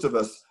is most of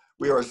us,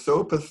 we are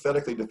so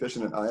pathetically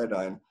deficient in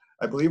iodine,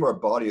 I believe our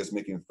body is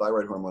making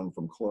thyroid hormone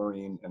from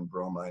chlorine and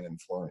bromine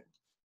and fluorine.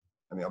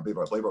 I mean, I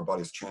believe our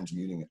body is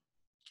transmuting it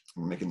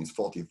and making these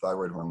faulty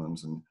thyroid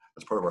hormones, and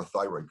that's part of our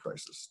thyroid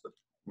crisis that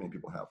many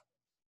people have.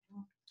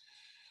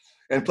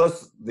 And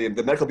plus, the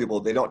medical people,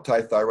 they don't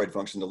tie thyroid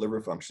function to liver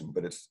function,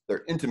 but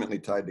they're intimately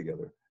tied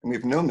together. And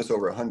we've known this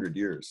over 100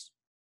 years.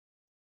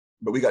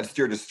 But we got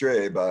steered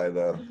astray by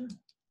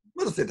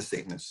let's say the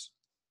Satanists.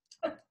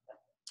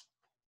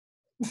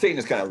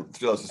 Satanists kind of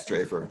threw us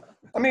astray for,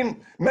 I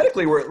mean,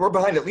 medically, we're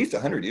behind at least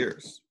 100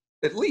 years.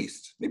 At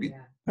least, maybe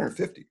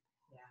 150.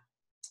 Yeah.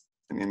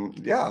 I mean,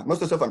 yeah, most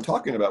of the stuff I'm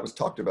talking about was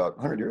talked about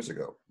 100 years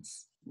ago.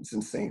 It's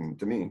insane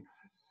to me.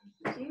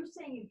 So you're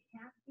saying you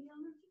can't be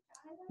allergic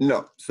to iodine?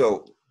 No,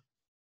 so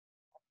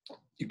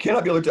you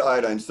cannot be allergic to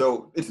iodine.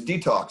 So it's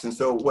detox. And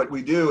so what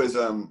we do is,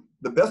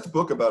 the best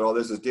book about all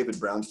this is David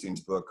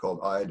Brownstein's book called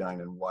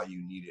Iodine and Why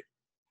You Need It.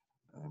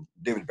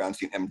 David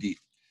Brownstein, MD.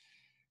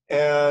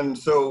 And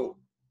so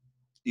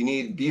you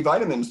need B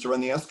vitamins to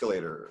run the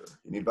escalator.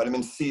 You need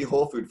vitamin C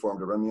whole food form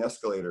to run the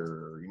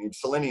escalator. You need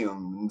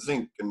selenium and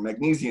zinc and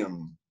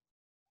magnesium.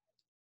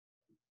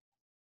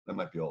 That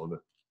might be all of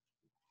it.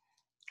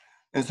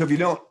 And so if you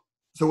don't,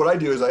 so what I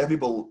do is I have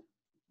people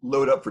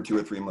load up for 2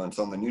 or 3 months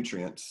on the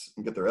nutrients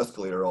and get their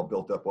escalator all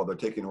built up while they're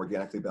taking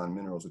organically bound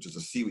minerals, which is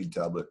a seaweed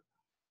tablet.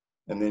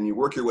 And then you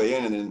work your way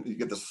in and then you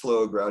get the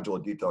slow, gradual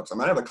detox. I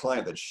might have a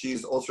client that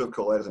she's ulcerative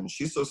colitis and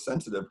she's so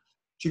sensitive,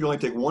 she can only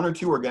take 1 or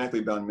 2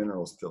 organically bound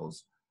minerals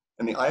pills.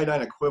 And the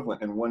iodine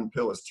equivalent in 1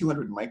 pill is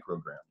 200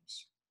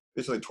 micrograms,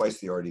 basically twice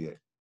the RDA.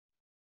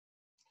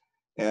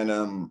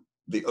 And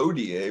the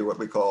ODA, what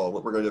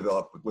we're going to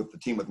develop with the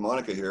team with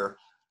Monica here,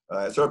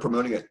 I started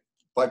promoting it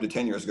 5 to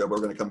 10 years ago, but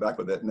we're going to come back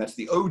with it. And that's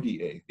the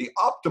ODA, the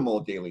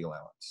optimal daily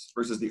allowance,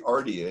 versus the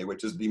RDA,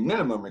 which is the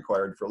minimum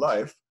required for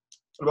life.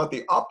 What about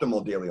the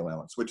optimal daily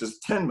allowance, which is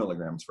 10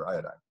 milligrams for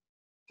iodine?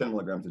 10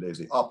 milligrams a day is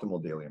the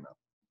optimal daily amount.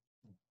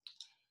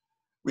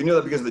 We know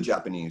that because of the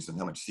Japanese and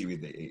how much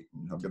seaweed they ate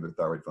and how good their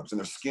thyroid functions. And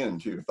their skin,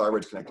 too.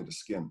 Thyroid's connected to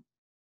skin.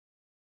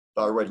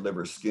 Thyroid,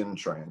 liver, skin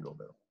triangle,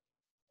 though.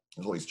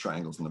 There's all these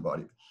triangles in the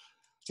body.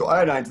 So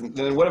iodine, and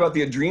then what about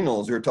the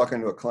adrenals? We were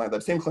talking to a client,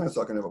 that same client's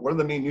talking about, what are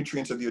the main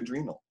nutrients of the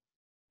adrenal?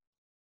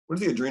 What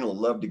does the adrenal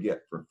love to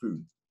get for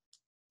food?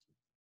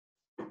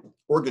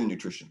 Organ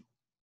nutrition.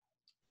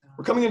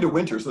 We're coming into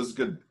winter, so this is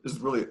good. This is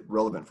really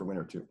relevant for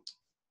winter too.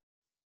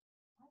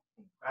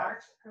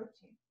 Fats,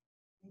 protein,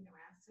 amino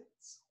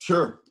acids.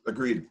 Sure,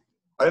 agreed.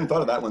 I hadn't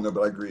thought of that one though,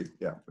 but I agree.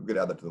 Yeah, I'm going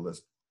to add that to the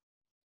list.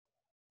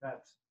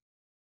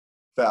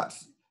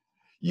 Fats.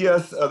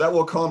 Yes, that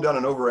will calm down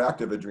an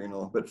overactive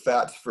adrenal, but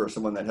fats for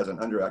someone that has an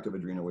underactive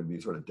adrenal would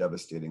be sort of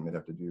devastating. They'd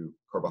have to do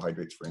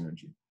carbohydrates for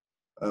energy.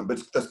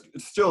 But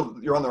it's still,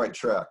 you're on the right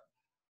track.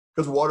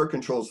 Because water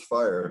controls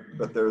fire,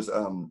 but there's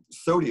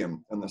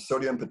sodium, and the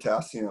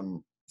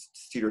sodium-potassium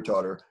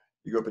teeter-totter.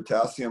 You go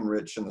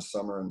potassium-rich in the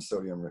summer and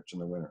sodium-rich in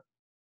the winter.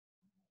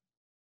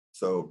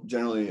 So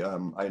generally,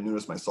 I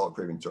notice my salt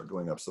cravings start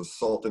going up. So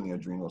salt and the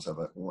adrenals have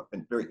a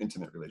very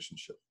intimate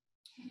relationship.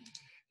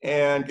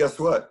 And guess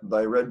what?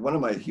 I read one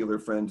of my healer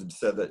friends had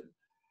said that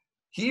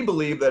he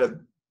believed that if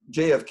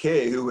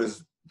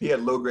JFK, he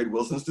had low-grade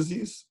Wilson's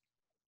disease,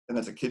 and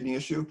that's a kidney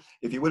issue,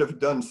 if he would have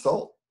done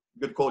salt,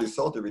 good quality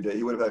salt every day,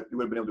 he would have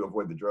been able to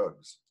avoid the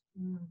drugs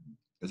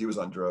because he was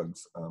on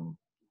drugs. There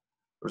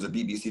was a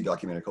BBC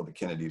documentary called The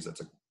Kennedys.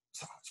 It's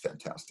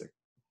fantastic.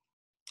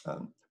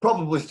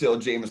 Probably still,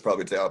 James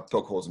probably say, "Oh,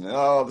 poke holes in it.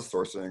 Oh, the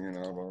sourcing, you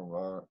know, blah, blah,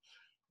 blah."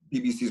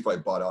 BBC's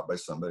probably bought out by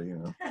somebody, you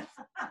know.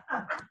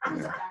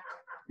 Yeah.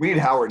 We need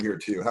Howard here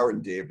too, Howard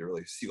and Dave, to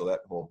really seal that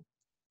whole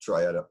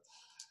triad up.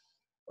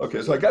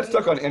 Okay, so I got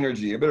stuck on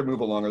energy. I better move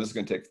along, or this is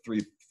going to take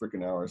 3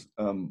 freaking hours.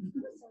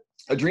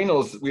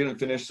 Adrenals, we didn't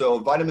finish. So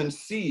vitamin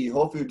C,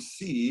 whole food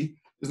C,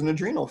 is an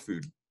adrenal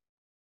food.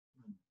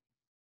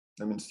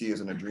 Vitamin C is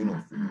an adrenal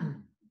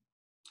food.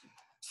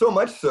 So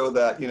much so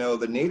that, you know,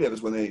 the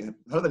natives, how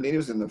do the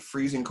natives in the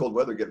freezing cold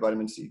weather get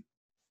vitamin C?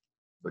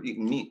 They're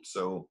eating meat.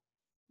 So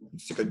you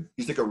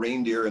stick a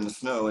reindeer in the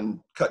snow and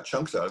cut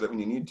chunks out of it when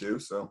you need to.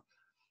 So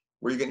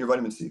where are you getting your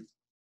vitamin C?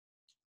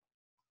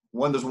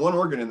 There's one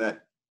organ in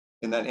that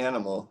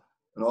animal,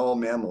 and all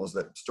mammals,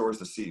 that stores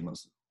the C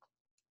mostly.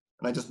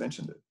 And I just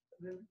mentioned it.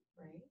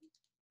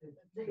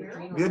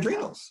 The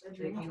adrenals.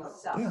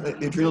 Yeah,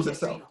 the adrenals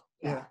itself.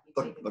 Yeah,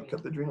 they'll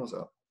cut the adrenals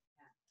out.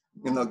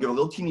 And they'll give a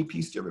little teeny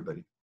piece to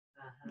everybody.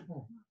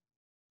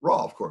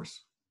 Raw, of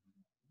course.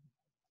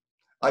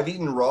 I've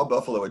eaten raw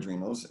buffalo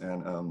adrenals,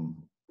 and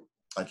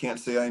I can't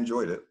say I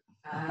enjoyed it.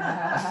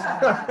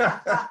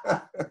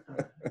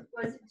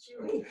 Was it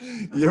chewy?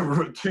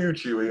 Yeah, too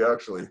chewy,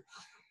 actually.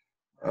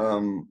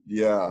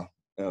 Yeah,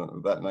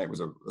 that night was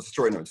a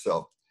story in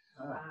itself.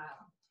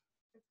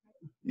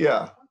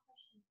 Yeah.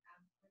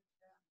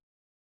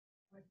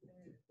 With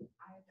the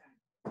iodine,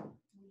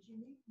 would you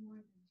need more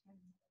than 10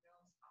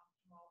 mils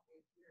optimal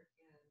if you're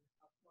in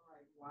a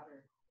fluoride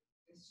water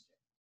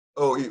district?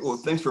 Oh,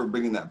 thanks for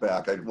bringing that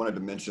back. I wanted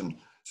to mention,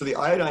 so the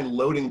iodine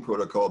loading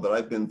protocol that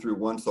I've been through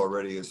once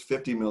already is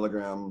 50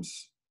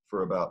 milligrams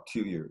for about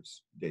 2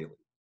 years daily,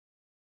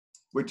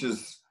 which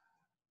is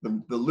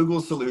the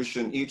Lugol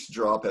solution. Each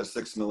drop has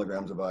 6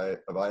 milligrams of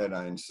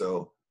iodine.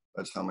 So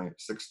that's how many,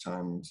 6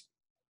 times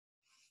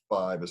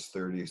 5 is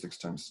 30, 6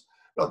 times,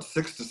 about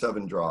 6 to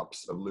 7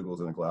 drops of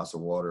Lugols in a glass of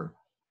water.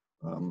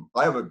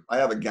 I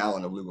have a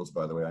gallon of Lugols,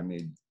 by the way, I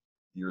made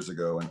years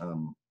ago,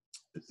 and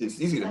it's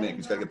easy to make. You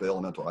just gotta get the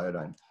elemental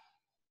iodine.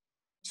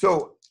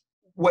 So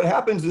what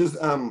happens is,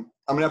 I'm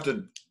gonna have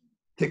to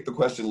take the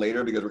question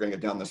later because we're gonna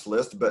get down this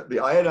list, but the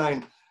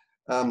iodine,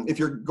 if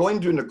you're going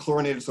to a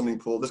chlorinated swimming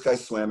pool, this guy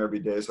swam every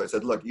day, so I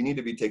said, look, you need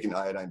to be taking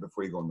iodine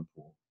before you go in the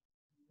pool.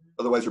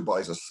 Otherwise your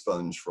body's a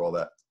sponge for all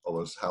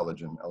those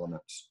halogen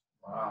elements.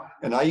 Wow.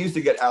 And I used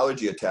to get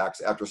allergy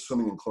attacks after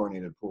swimming in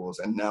chlorinated pools,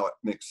 and now it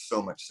makes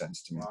so much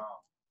sense to me.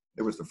 Wow.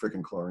 It was the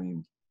freaking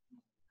chlorine.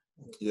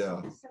 Yeah.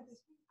 I don't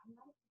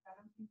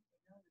think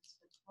they know this,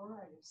 but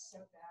fluoride is so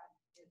bad,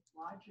 it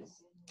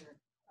lodges in your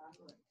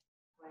thyroid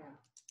gland.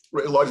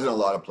 It lodges in a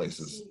lot of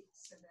places.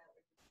 So that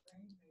if the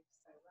brain makes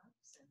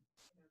thyroxine,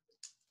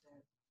 the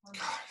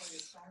hormone for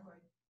your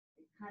thyroid,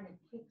 it kind of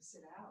kicks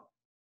it out.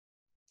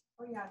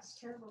 Oh yeah, it's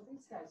terrible.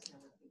 These guys know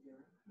what they're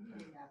doing. You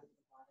don't have it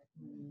about it.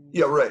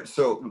 Yeah, right.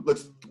 So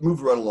let's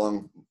move right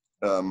along.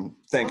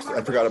 Thanks.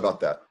 I forgot about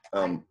that.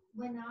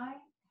 When I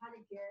had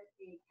to get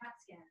a CAT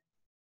scan,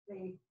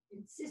 they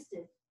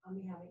insisted on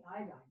me having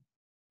iodine.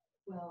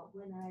 Well,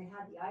 when I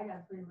had the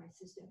iodine put in my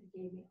system, it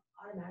gave me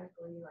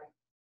automatically like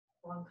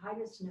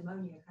bronchitis,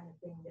 pneumonia kind of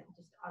thing that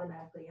just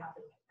automatically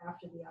happened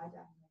after the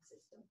iodine in my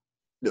system.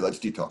 Yeah, that's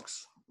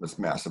detox. That's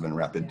massive and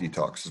rapid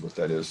detox is what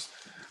that is.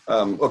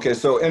 Okay,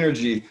 so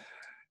energy.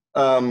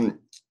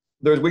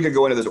 We could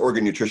go into this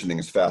organ nutrition thing.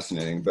 It's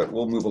fascinating, but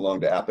we'll move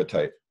along to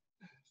appetite.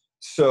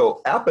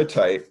 So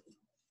appetite,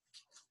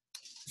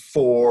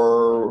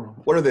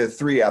 what are the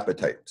 3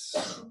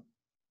 appetites?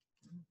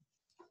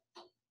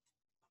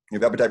 You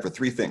have appetite for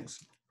 3 things.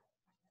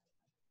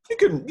 You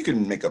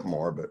can make up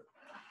more, but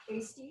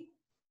Tasty.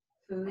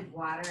 Food,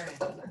 water,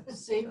 and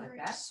Savory,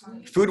 like that.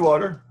 sweet. food,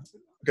 water.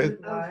 Okay,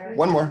 Water.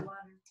 one more.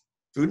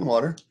 Food and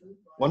water.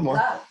 One more.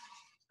 Love.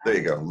 There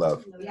you go,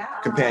 love. Yeah.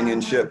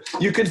 Companionship.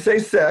 You could say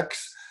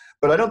sex,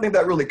 but I don't think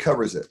that really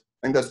covers it.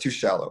 I think that's too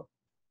shallow.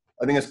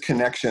 I think it's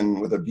connection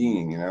with a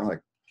being,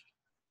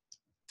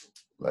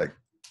 like,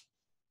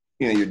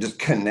 you're just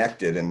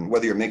connected, and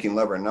whether you're making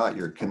love or not,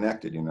 you're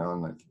connected,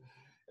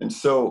 and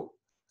so,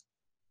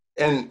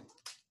 the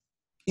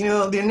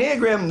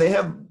Enneagram,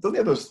 don't they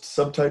have those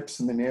subtypes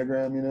in the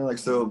Enneagram,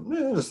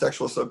 there's a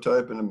sexual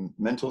subtype and a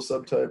mental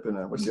subtype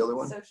and what's the other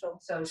one?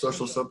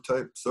 Social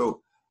subtype.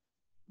 So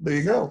there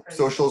you go.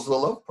 Social's the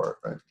love part,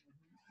 right?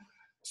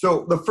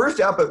 So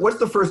what's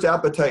the first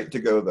appetite to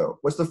go though?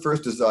 What's the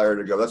first desire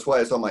to go? That's why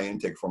it's on my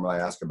intake form. I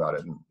ask about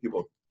it, and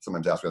people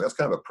sometimes ask me, that's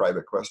kind of a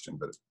private question,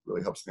 but it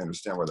really helps me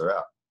understand where they're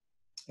at.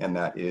 And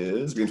that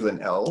begins with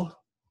an L.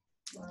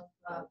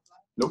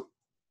 Nope.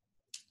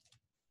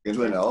 Begins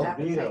with an L.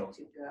 Libido.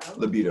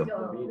 Libido.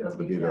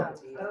 Libido.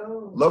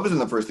 Oh. Love isn't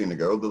the first thing to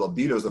go. The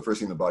libido is the first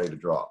thing in the body to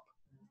drop.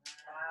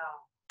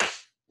 Wow.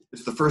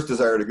 It's the first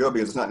desire to go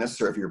because it's not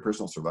necessary for your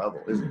personal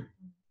survival, is it?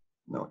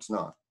 No, it's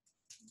not.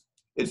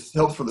 It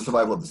helps for the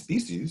survival of the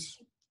species,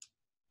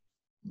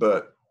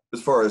 but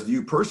as far as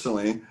you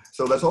personally,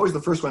 so that's always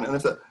the first one, and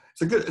it's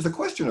a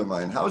question of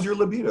mine. How's your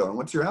libido, and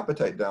what's your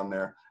appetite down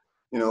there?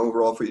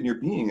 Overall for your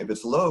being. If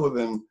it's low,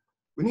 then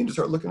we need to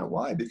start looking at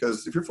why.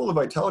 Because if you're full of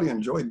vitality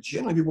and joy,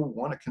 generally people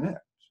want to connect.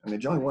 and they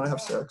generally want to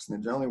have sex, and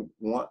they generally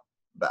want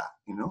that,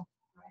 you know.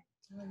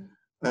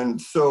 And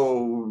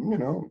so, you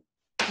know,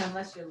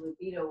 Unless your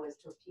libido was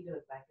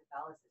torpedoed by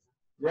Catholicism.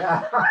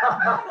 Yeah.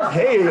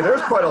 hey,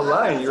 there's quite a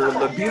line. Your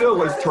libido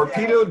was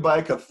torpedoed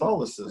by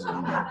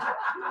Catholicism.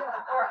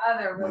 Or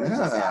other religious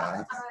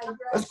Yeah, acts.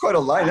 that's quite a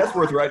line. That's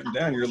worth writing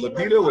down. Your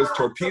libido was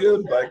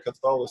torpedoed by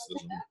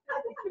Catholicism.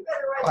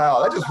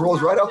 Wow, that just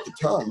rolls right off the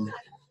tongue.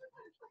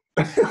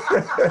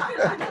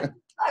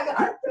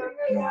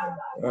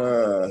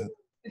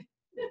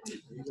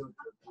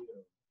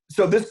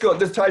 So this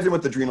ties in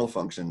with adrenal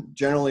function.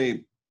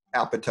 Generally,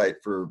 appetite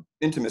for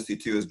intimacy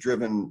too is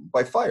driven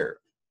by fire.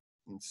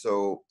 And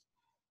so,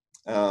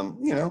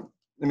 you know,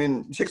 I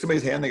mean, you shake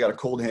somebody's hand, they got a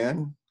cold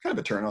hand, kind of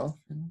a turn off.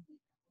 You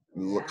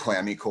know?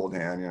 Clammy, cold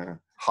hand, you know,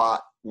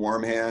 hot,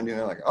 warm hand, you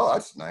know, like, oh,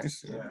 that's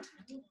nice. You know,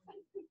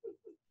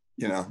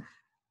 you know,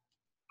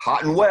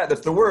 hot and wet,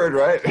 that's the word,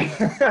 right?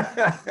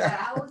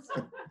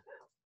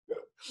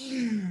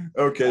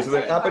 Okay, so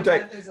then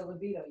appetite. There's a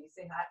libido, you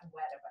say hot and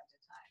wet a bunch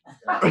of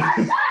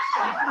times.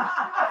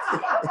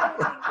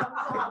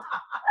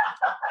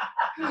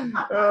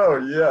 Oh,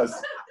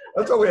 yes.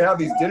 That's why we have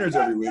these dinners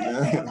every week.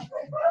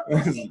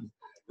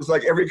 It's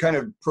like every kind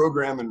of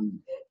program and,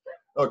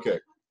 okay.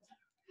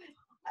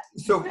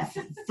 So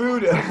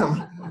food,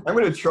 I'm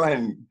going to try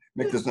and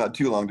make this not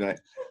too long tonight.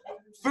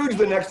 Food's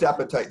the next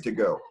appetite to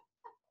go.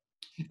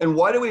 And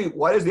why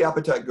does the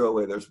appetite go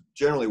away? There's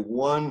generally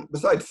one,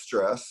 besides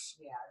stress.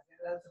 Yeah,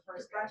 that's the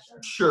first question.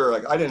 Sure,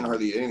 like I didn't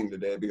hardly eat anything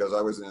today because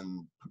I was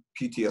in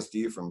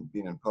PTSD from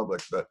being in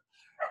public, but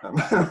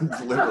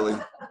literally,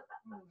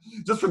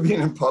 just from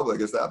being in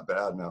public, it's that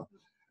bad now.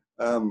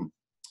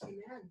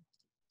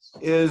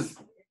 Is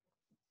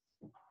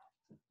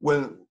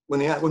when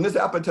this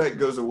appetite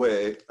goes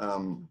away,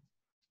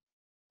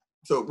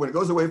 so when it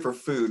goes away for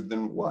food,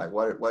 then why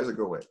does it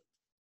go away?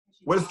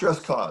 What does stress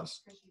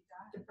cause?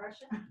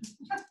 Depression.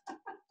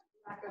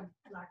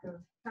 lack of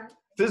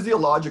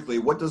Physiologically,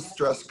 what does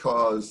stress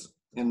cause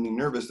in the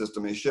nervous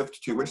system? A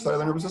shift to which side of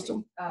the nervous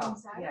system? Oh,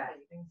 yeah.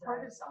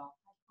 Cortisol.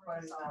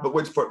 But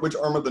which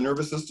arm of the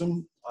nervous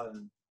system?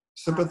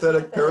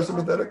 Sympathetic,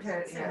 parasympathetic?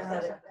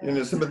 Yeah. You're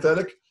in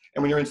sympathetic,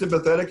 and when you're in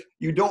sympathetic,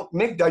 you don't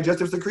make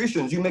digestive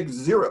secretions. You make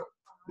zero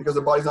because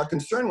the body's not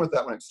concerned with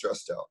that when it's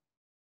stressed out.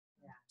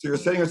 So you're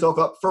setting yourself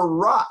up for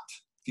rot.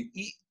 If you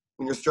eat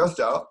when you're stressed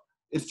out,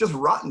 it's just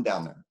rotten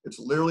down there. It's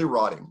literally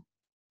rotting.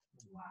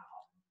 wow.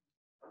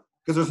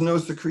 Because there's no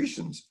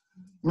secretions.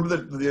 Remember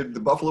the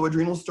buffalo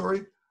adrenal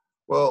story?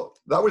 Well,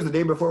 that was the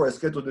day before I was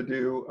scheduled to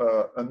do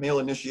a male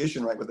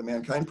initiation rite with the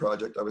Mankind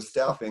Project. I was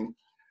staffing.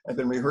 I'd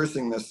been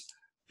rehearsing this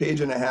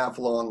 1.5-page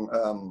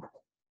long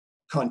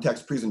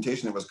context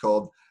presentation, it was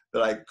called,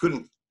 that I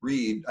couldn't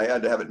read. I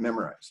had to have it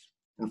memorized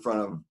in front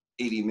of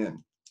 80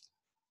 men.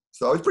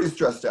 So I was pretty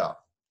stressed out.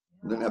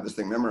 I didn't have this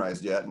thing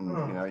memorized yet, and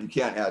you know, you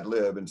can't ad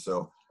lib, and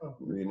so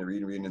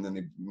reading, and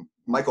then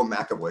Michael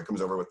McAvoy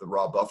comes over with the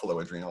raw buffalo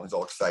adrenal. He's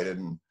all excited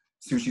and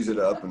sushis it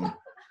up, and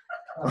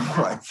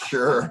I'm like,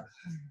 sure.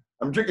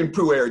 I'm drinking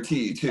Pu'er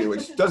tea too,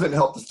 which doesn't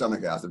help the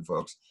stomach acid,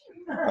 folks.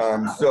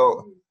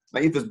 So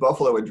I eat this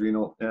buffalo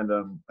adrenal, and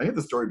I need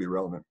the story to be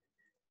relevant.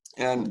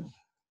 And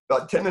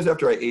about 10 minutes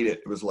after I ate it,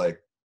 it was like,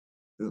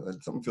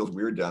 something feels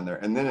weird down there.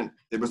 And then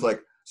it was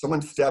like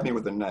someone stabbed me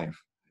with a knife,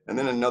 and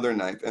then another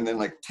knife, and then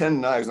like 10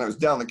 knives. And I was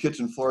down the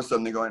kitchen floor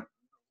suddenly going,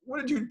 what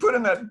did you put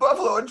in that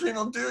buffalo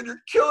adrenal, dude?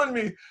 You're killing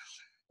me.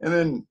 And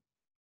then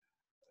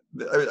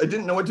I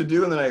didn't know what to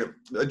do. And then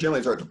I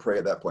generally start to pray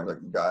at that point, like,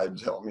 God,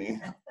 help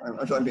me.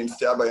 I'm being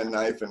stabbed by a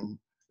knife, and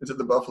it's at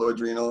the buffalo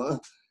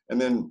adrenal.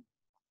 And then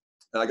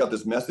I got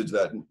this message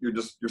that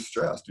you're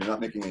stressed. You're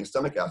not making any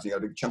stomach acid. You got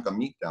a big chunk of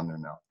meat down there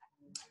now.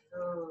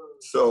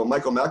 So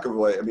Michael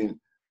McAvoy, I mean,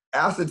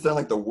 acids sound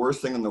like the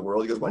worst thing in the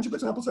world. He goes, why don't you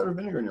put some apple cider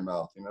vinegar in your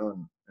mouth? You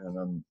know,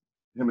 and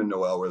him and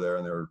Noel were there,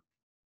 and they were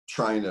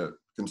trying to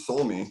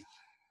console me,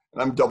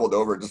 and I'm doubled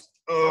over, just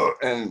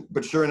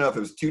but sure enough,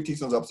 it was 2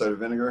 teaspoons of apple cider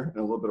vinegar and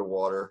a little bit of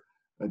water.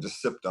 I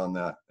just sipped on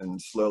that, and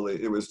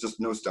slowly, it was just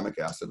no stomach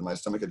acid, and my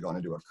stomach had gone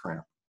into a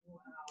cramp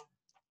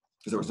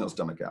because there was no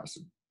stomach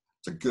acid.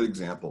 It's a good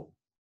example.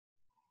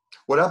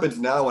 What happens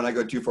now when I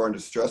go too far into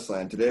stress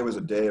land? Today was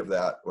a day of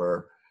that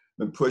where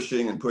I've been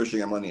pushing and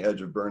pushing. I'm on the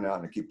edge of burnout,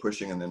 and I keep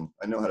pushing, and then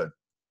I know how to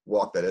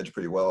walk that edge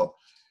pretty well.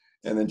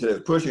 And then today,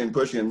 pushing and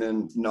pushing, and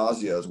then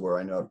nausea is where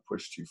I know I've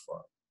pushed too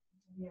far.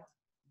 Yeah.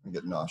 I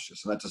get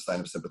nauseous, and that's a sign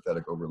of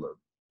sympathetic overload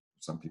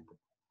for some people.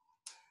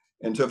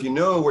 And so if you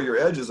know where your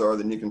edges are,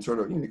 then you can sort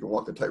of, you can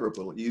walk the tightrope a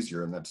little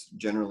easier, and that's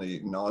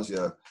generally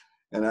nausea.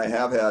 And I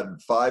have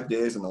had 5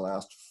 days in the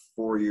last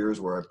 4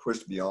 years where I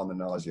pushed beyond the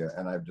nausea,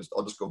 and I'll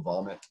just go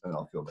vomit, and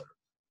I'll feel better.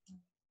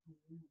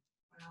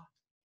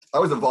 I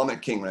was a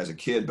vomit king when I was a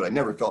kid, but I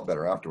never felt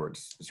better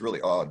afterwards. It's really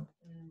odd.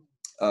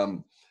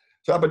 So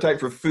appetite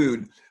for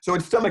food. So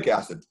it's stomach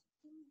acid.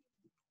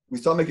 We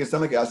stop making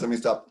stomach acid, and we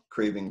stop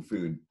craving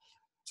food.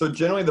 So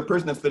generally, the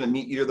person that's been a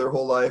meat eater their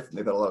whole life,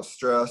 they've had a lot of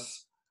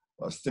stress,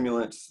 a lot of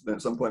stimulants, then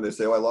at some point they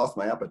say, oh, I lost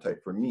my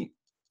appetite for meat.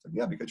 It's like,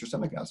 yeah, because your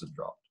stomach acid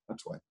dropped.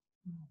 That's why.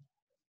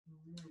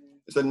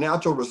 It's a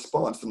natural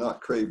response to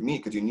not crave meat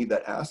because you need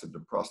that acid to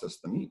process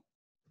the meat,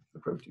 the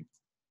protein,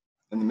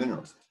 and the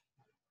minerals.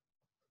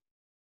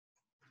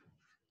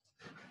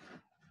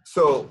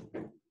 So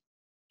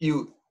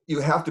you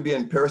have to be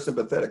in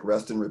parasympathetic,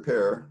 rest and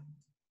repair,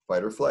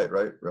 fight or flight,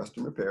 right? Rest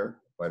and repair,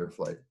 fight or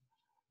flight.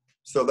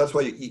 So that's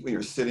why you eat when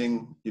you're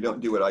sitting. You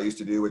don't do what I used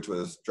to do, which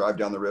was drive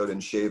down the road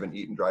and shave and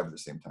eat and drive at the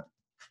same time.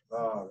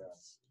 Oh,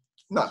 yes.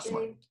 Not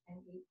smart. Shave and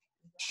eat.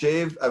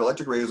 Shave, I have an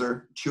electric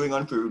razor, chewing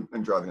on food,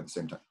 and driving at the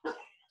same time. Oh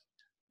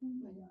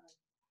my God.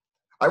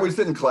 I would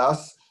sit in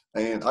class,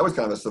 and I was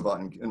kind of a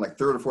savant in like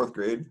 3rd or 4th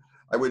grade.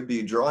 I would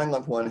be drawing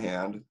with one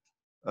hand,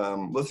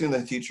 listening to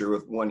the teacher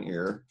with one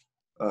ear,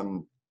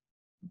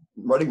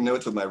 writing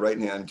notes with my right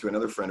hand to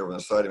another friend over on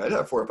the side. I'd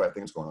have 4 or 5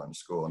 things going on in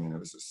school. I mean, it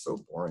was just so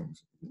boring.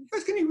 You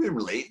guys can even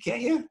relate,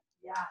 can't you?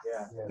 Yeah.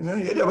 Yeah. You know,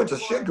 you had a bunch of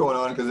shit going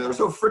on because they were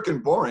so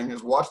freaking boring.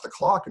 Just watch the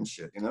clock and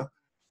shit, you know?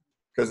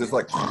 Because it's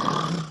like,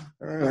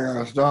 they're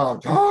gonna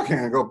stop talking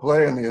and go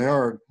play in the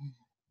yard.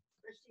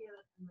 Especially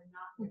a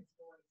monotonous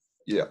voice.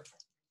 Yeah.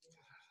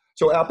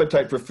 So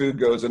appetite for food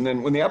goes, and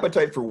then when the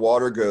appetite for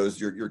water goes,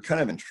 you're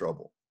kind of in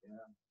trouble.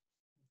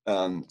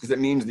 Because it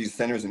means these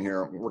centers in here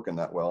aren't working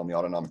that well in the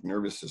autonomic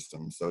nervous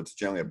system. So it's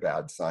generally a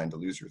bad sign to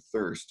lose your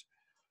thirst.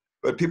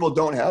 But people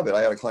don't have it.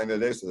 I had a client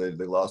today, so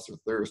they lost their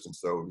thirst. And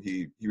so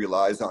he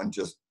relies on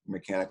just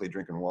mechanically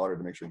drinking water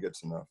to make sure he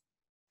gets enough.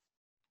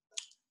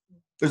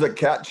 There's a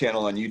cat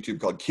channel on YouTube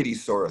called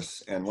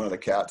Kittysaurus. And one of the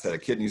cats had a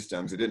kidney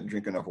stone because it didn't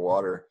drink enough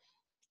water.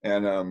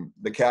 And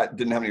the cat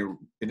didn't have any,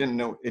 it didn't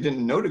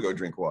know to go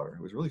drink water.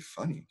 It was really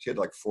funny. She had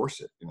to like force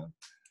it, you know.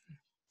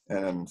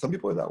 And some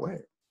people are that way.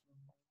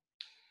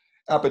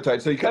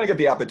 Appetite. So you kind of get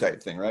the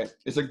appetite thing, right?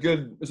 It's a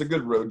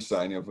good road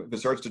sign. If it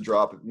starts to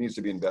drop, it needs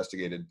to be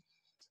investigated.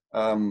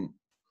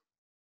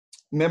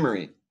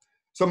 Memory.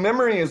 So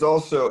memory is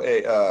also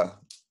a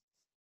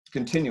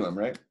continuum,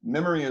 right?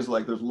 Memory is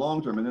like there's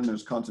long-term and then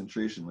there's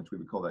concentration, which we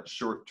would call that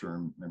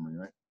short-term memory,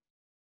 right?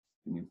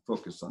 Can you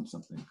focus on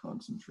something?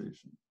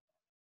 Concentration.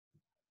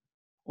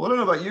 Well, I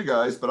don't know about you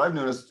guys, but I've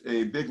noticed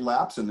a big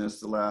lapse in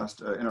this in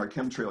our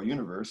chemtrail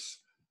universe.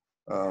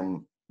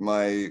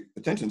 My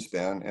attention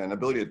span and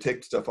ability to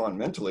take stuff on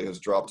mentally has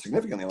dropped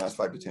significantly in the last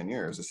 5 to 10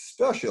 years,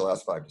 especially the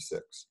last 5 to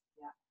 6.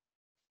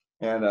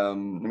 Yeah. And I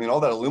mean,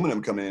 all that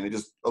aluminum coming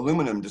in,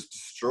 aluminum just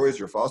destroys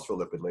your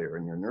phospholipid layer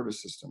in your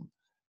nervous system.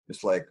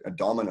 It's like a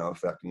domino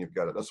effect, and you've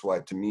got it. That's why,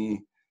 to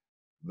me,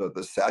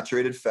 the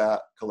saturated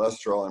fat,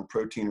 cholesterol, and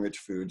protein-rich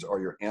foods are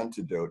your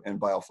antidote and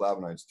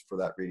bioflavonoids for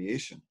that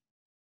radiation.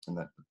 And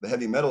that the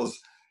heavy metals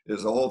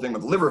is the whole thing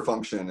with liver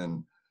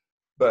function,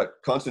 but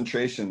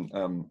concentration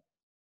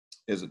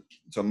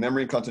so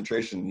memory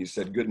concentration. He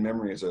said good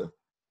memory is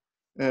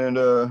and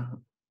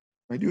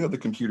I do have the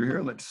computer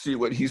here. Let's see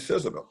what he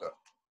says about that.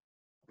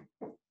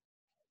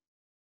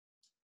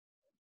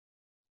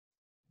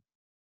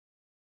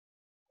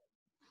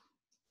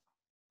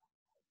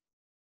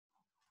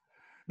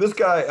 This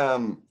guy,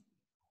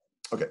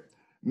 okay.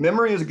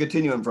 Memory is a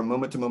continuum from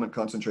moment to moment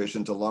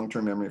concentration to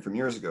long-term memory from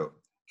years ago.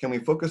 Can we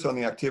focus on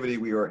the activity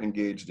we are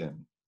engaged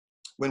in?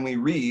 When we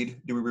read,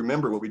 do we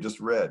remember what we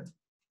just read?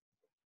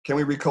 Can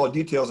we recall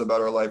details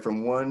about our life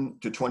from 1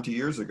 to 20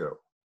 years ago?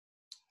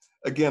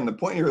 Again, the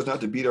point here is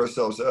not to beat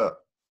ourselves up.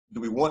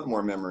 Do we want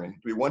more memory?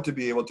 Do we want to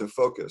be able to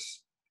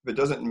focus? If it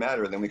doesn't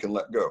matter, then we can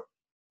let go.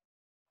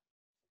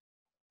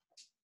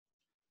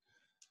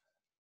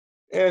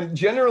 And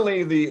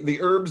generally,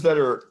 the herbs that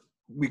are,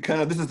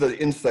 this is the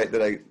insight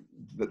that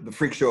the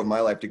freak show of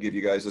my life to give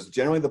you guys is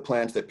generally the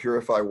plants that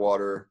purify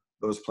water.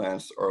 Those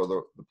plants are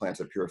the plants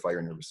that purify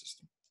your nervous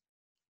system.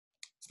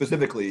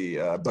 Specifically,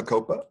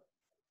 bacopa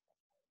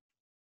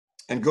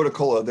and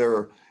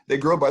gotacola. They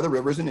grow by the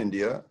rivers in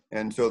India,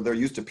 and so they're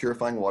used to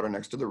purifying water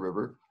next to the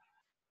river.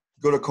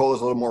 Gotacola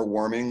is a little more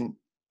warming.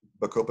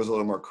 Bacopa is a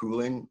little more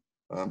cooling.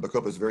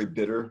 Bacopa is very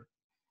bitter.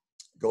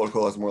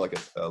 Gotacola is more like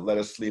a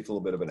lettuce leaf, a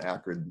little bit of an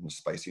acrid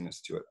spiciness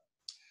to it.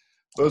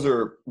 Those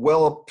are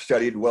well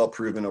studied, well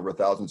proven over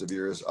thousands of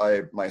years.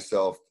 I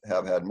myself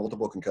have had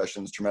multiple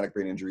concussions, traumatic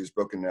brain injuries,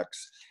 broken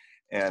necks,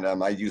 and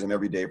I use them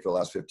every day for the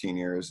last 15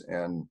 years,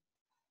 and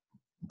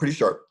pretty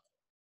sharp.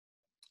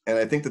 And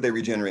I think that they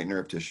regenerate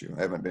nerve tissue.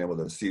 I haven't been able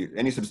to see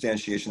any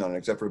substantiation on it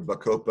except for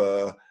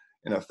bacopa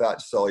in a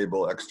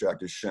fat-soluble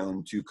extract is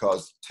shown to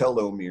cause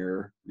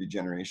telomere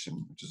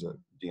regeneration, which is a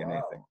DNA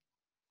thing.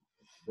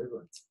 Big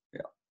one.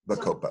 Yeah,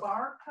 bacopa. So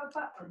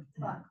Bacopa or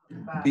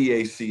Bacopa?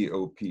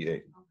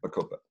 B-A-C-O-P-A,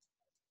 bacopa.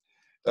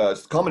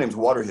 Its common name's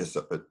water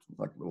hyssop, but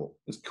like little,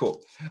 it's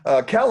cool.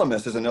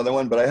 Calamus is another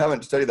one, but I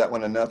haven't studied that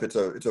one enough. It's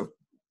a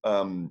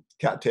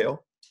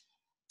cattail,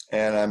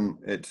 and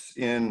it's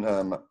in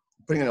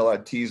putting in a lot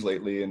of teas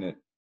lately, and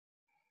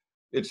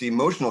it's the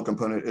emotional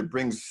component. It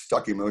brings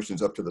stuck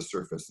emotions up to the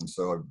surface, and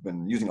so I've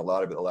been using a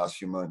lot of it the last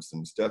few months,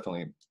 and it's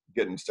definitely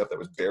getting stuff that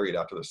was buried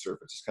out to the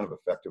surface. It's kind of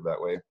effective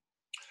that way.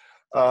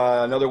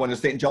 Another one is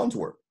St. John's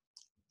wort.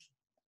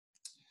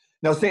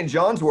 Now, St.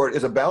 John's wort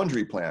is a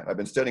boundary plant. I've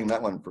been studying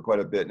that one for quite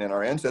a bit, and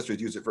our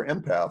ancestors used it for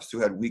empaths who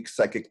had weak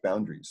psychic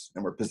boundaries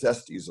and were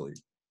possessed easily.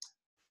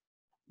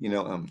 You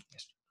know,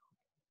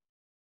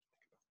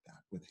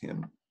 with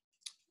him.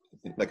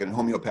 Like in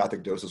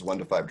homeopathic doses, 1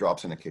 to 5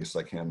 drops in a case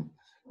like him.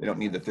 They don't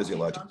need the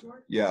physiologic.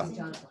 Yeah,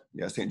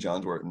 yeah, St.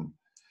 John's wort.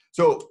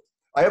 So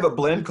I have a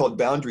blend called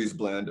Boundaries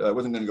Blend. I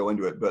wasn't going to go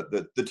into it, but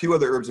the 2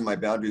 other herbs in my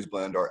Boundaries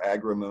Blend are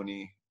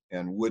agrimony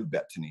and wood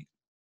betony.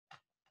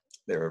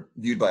 They're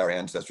viewed by our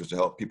ancestors to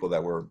help people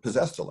that were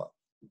possessed a lot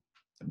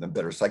and then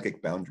better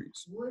psychic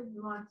boundaries. Wood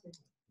betony.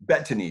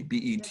 Betony,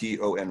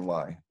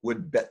 B-E-T-O-N-Y,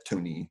 wood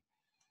betony.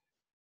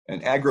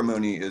 And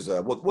agrimony is,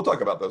 we'll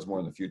talk about those more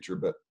in the future,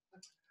 but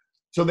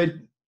so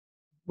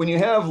when you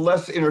have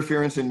less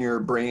interference in your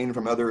brain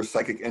from other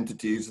psychic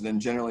entities, then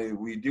generally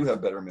we do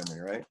have better memory,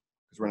 right?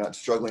 Because we're not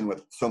struggling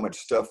with so much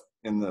stuff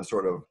in the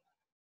sort of,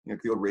 you know,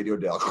 the old radio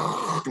dial,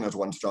 and that's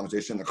one strong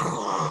station.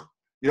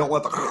 You don't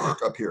want the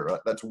up here, right?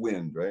 That's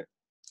wind, right?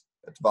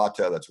 That's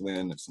vata, that's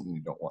wind, that's something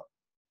you don't want.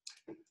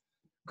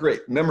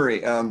 Great,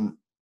 memory.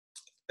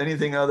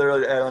 Anything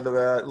other to add onto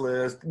that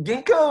list?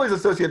 Ginkgo is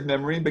associated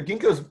memory, but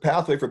ginkgo's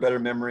pathway for better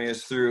memory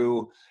is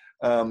through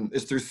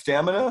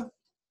stamina,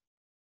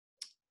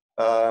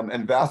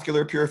 and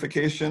vascular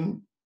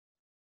purification,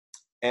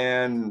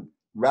 and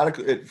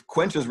it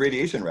quenches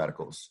radiation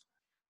radicals.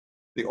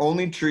 The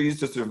only trees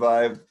to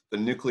survive the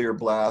nuclear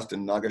blast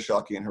in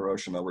Nagasaki and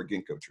Hiroshima were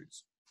ginkgo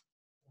trees.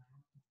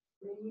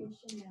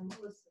 Radiation, and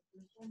what was the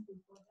first one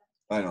before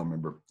that? I don't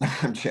remember.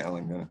 I'm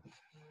channeling.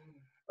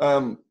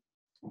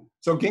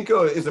 So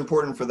ginkgo is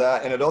important for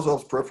that, and it also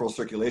helps peripheral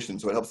circulation,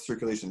 so it helps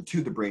circulation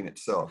to the brain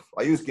itself.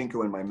 I use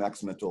ginkgo in my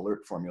max mental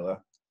alert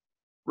formula.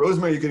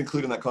 Rosemary you can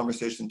include in that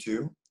conversation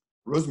too.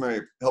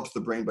 Rosemary helps the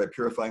brain by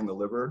purifying the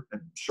liver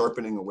and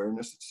sharpening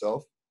awareness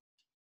itself.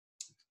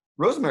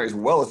 Rosemary is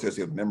well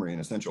associated with memory and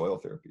essential oil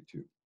therapy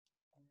too.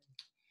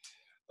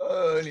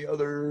 Any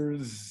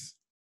others?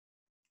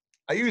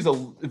 I use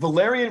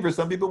valerian for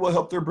some people will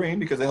help their brain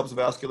because it helps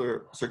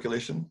vascular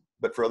circulation,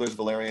 but for others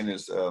valerian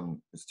is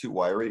too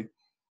wiry,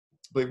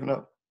 believe it or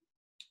not.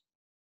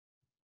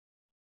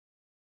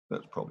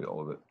 That's probably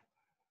all of it.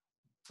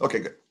 Okay,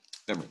 good.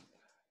 Memory.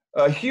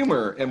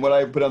 Humor, and what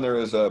I put on there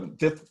is a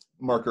 5th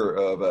marker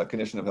of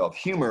condition of health,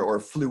 humor or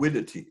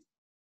fluidity.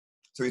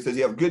 So he says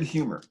you have good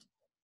humor.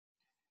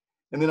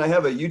 And then I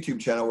have a YouTube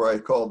channel where I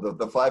call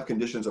the 5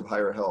 conditions of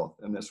higher health,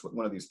 and this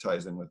one of these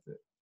ties in with it.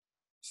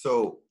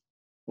 So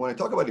when I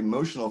talk about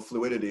emotional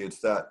fluidity, it's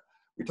that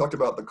we talked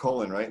about the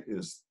colon, right?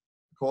 Is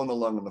the colon, the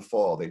lung, and the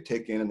fall. They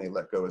take in and they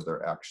let go as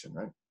their action,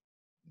 right?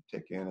 They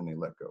take in and they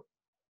let go.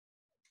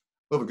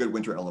 We'll have a good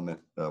winter element,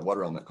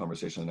 water element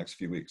conversation in the next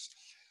few weeks.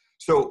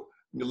 So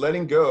you're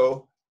letting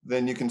go,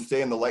 then you can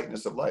stay in the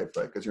lightness of life,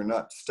 right? Because you're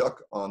not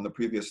stuck on the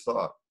previous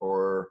thought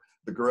or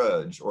the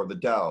grudge or the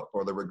doubt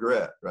or the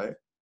regret, right?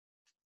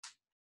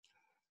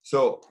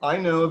 So I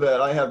know that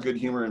I have good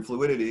humor and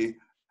fluidity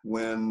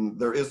when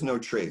there is no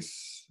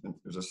trace.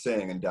 There's a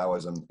saying in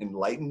Taoism,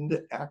 enlightened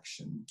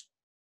action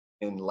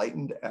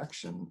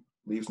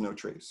leaves no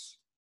trace.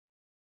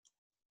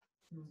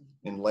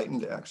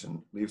 Enlightened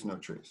action leaves no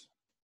trace.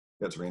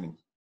 Yeah, it's raining.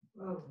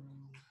 Oh.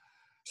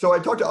 So I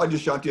talked to Ajay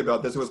Shanti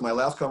about this. It was my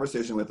last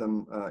conversation with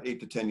him 8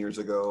 to 10 years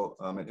ago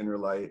at Inner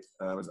Light.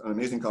 It was an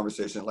amazing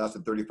conversation. It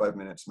lasted 35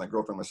 minutes. My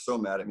girlfriend was so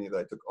mad at me that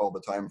I took all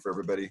the time for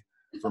everybody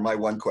for my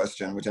one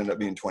question, which ended up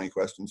being 20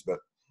 questions. But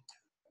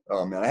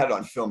oh man, I had it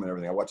on film and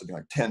everything. I watched it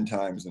like 10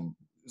 times, and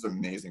it was an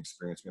amazing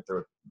experience. There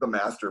with the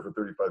master for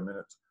 35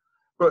 minutes.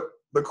 But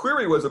the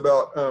query was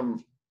about,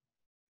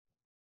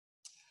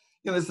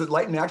 this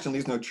enlightened action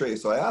leaves no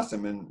trace. So I asked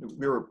him, and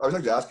I was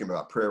actually asking him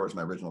about prayer was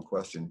my original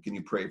question. Can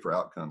you pray for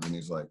outcomes? And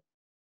he's like,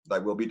 thy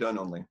will be done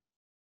only.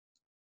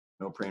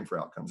 No praying for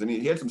outcomes. And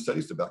he had some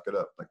studies to back it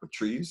up. Like with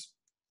trees,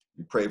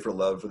 you pray for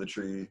love for the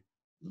tree,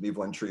 leave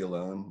one tree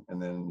alone,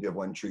 and then you have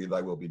one tree,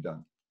 thy will be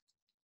done.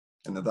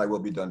 And the thy will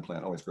be done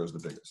plant always grows the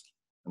biggest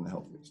and the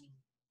healthiest.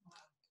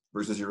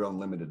 Versus your own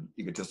limited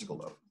egotistical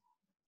love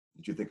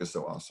that you think is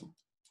so awesome.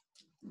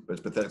 But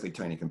it's pathetically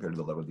tiny compared to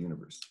the love of the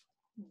universe.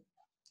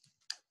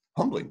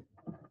 Humbling,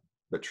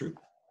 but true.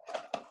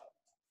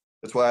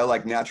 That's why I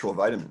like natural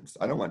vitamins.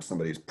 I don't want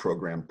somebody's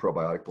programmed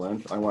probiotic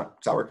blend. I want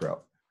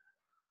sauerkraut.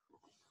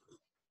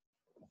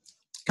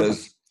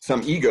 Because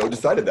some ego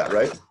decided that,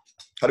 right?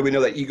 How do we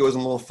know that ego isn't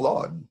a little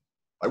flawed?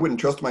 I wouldn't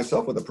trust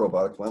myself with a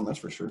probiotic blend, that's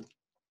for sure.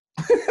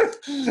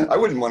 I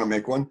wouldn't want to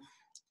make one.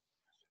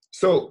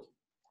 So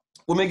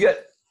when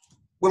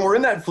we're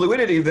in that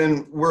fluidity,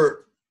 then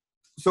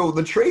so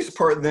the trace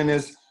part then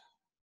is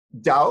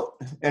doubt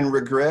and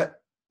regret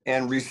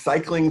and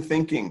recycling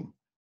thinking.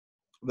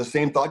 The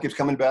same thought keeps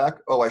coming back.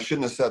 Oh, I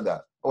shouldn't have said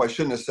that. Oh, I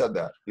shouldn't have said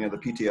that. The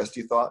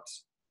PTSD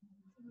thoughts.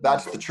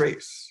 That's the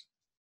trace.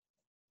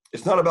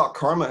 It's not about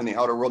karma in the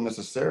outer world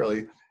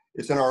necessarily.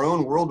 It's in our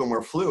own world when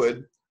we're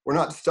fluid. We're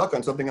not stuck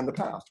on something in the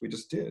past. We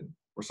just did,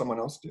 or someone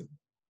else did.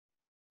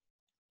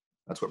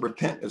 That's what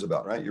repent is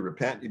about, right? You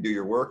repent, you do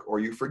your work, or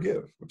you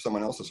forgive if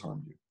someone else has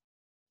harmed you.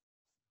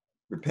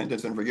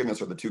 Repentance and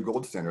forgiveness are the 2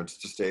 gold standards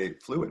to stay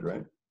fluid,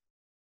 right?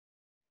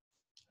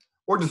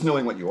 Or just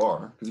knowing what you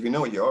are. Because if you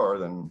know what you are,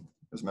 then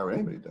it doesn't matter what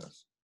anybody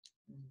does.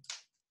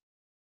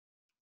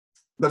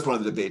 That's one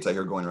of the debates I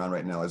hear going around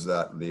right now, is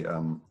that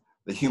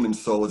the the human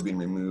soul is being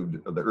removed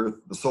of the earth,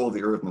 the soul of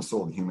the earth and the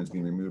soul of the human is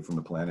being removed from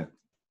the planet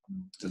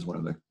is one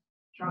of the,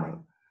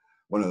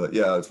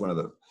 it's one of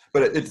the,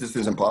 but it just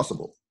is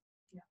impossible.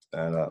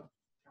 And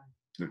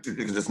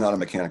because it's not a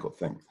mechanical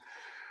thing.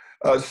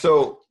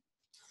 So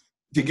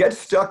to get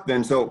stuck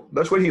then, so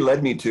that's what he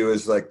led me to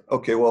is like,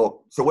 okay,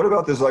 well, so what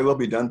about this I will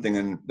be done thing?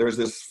 And there's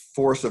this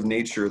force of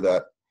nature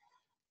that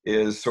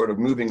is sort of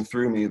moving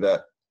through me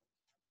that,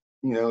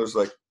 you know, there's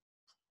like,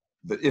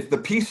 if the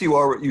peace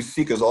you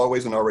seek is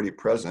always and already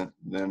present,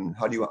 then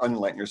how do you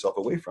unlighten yourself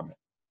away from it?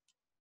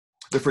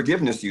 The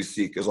forgiveness you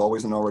seek is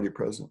always and already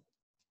present.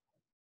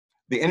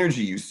 The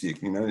energy you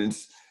seek, you know,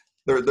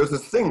 there's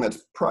this thing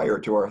that's prior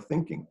to our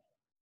thinking.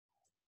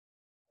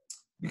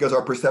 Because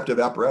our perceptive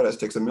apparatus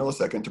takes a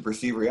millisecond to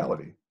perceive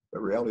reality.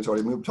 But reality's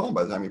already moved on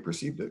by the time you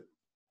perceived it.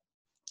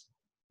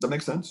 Does that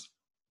make sense?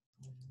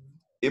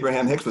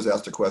 Abraham Hicks was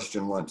asked a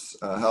question once,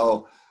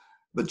 how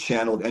the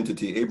channeled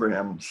entity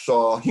Abraham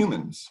saw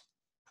humans.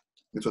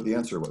 That's what the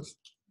answer was.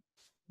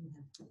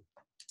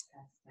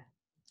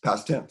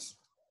 Past tense.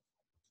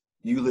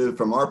 You live,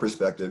 from our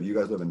perspective, you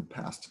guys live in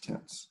past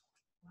tense.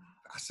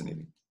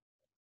 Fascinating.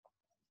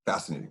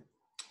 Fascinating.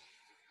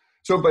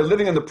 So by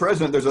living in the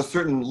present, there's a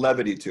certain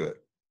levity to it.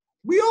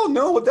 We all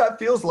know what that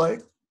feels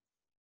like.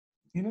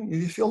 You know,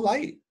 you feel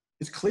light.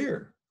 It's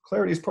clear.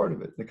 Clarity is part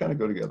of it. They kind of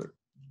go together.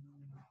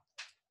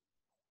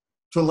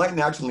 So enlightened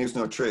action leaves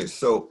no trace.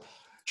 So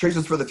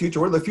traces for the future.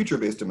 What are the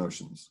future-based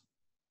emotions?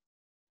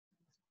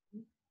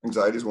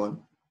 Anxiety is one.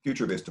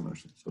 Future-based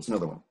emotions. What's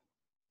another one?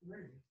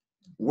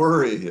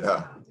 Worry,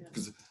 yeah.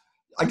 Because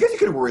I guess you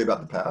could worry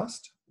about the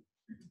past.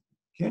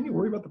 Can you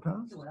worry about the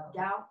past?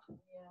 Doubt.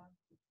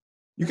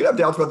 You could have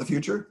doubts about the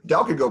future.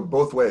 Doubt could go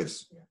both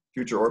ways,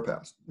 future or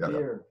past. Yeah.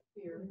 Fear.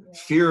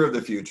 Fear of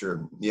the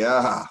future.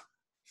 Yeah.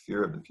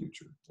 Fear of the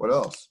future. What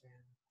else?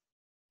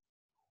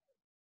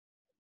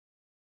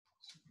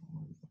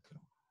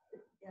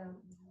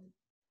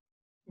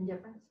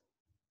 Indifference.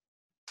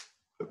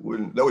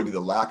 That would be the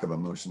lack of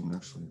emotion,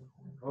 actually.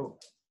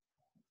 Hope.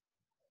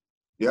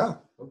 Yeah.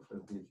 Hope for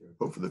the future.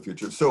 Hope for the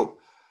future. So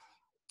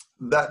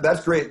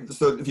that's great.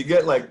 So if you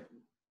get like,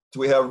 so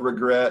we have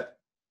regret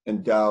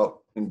and doubt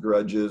and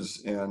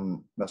grudges,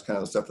 and that's kind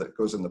of the stuff that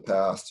goes in the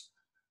past.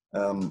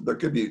 There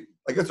could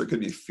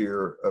be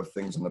fear of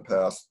things in the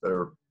past that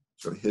are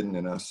sort of hidden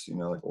in us, you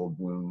know, like old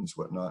wounds,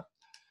 whatnot.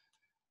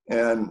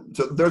 And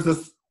so there's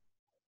this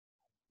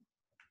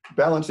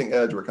balancing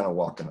edge we're kind of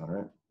walking on,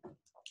 right?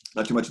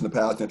 Not too much in the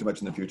past, not too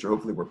much in the future.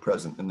 Hopefully we're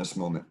present in this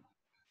moment.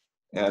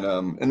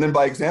 And then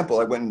by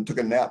example, I went and took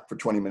a nap for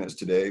 20 minutes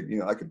today. You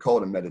know, I could call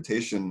it a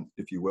meditation,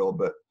 if you will,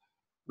 but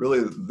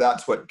really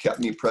that's what kept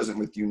me present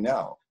with you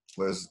now,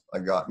 was I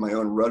got my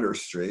own rudder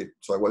straight.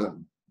 So I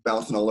wasn't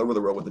bouncing all over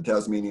the world with the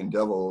Tasmanian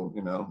devil,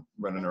 you know,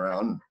 running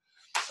around.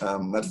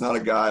 That's not a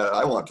guy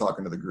I want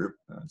talking to the group.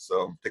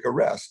 So take a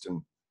rest.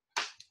 And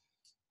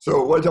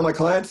so what I tell my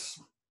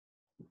clients,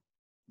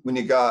 when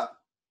you got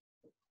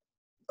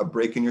a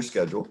break in your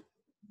schedule,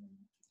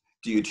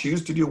 do you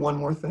choose to do one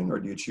more thing or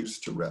do you choose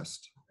to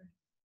rest?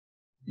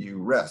 You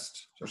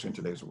rest, especially in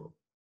today's world.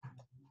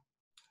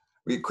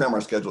 We cram our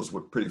schedules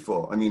pretty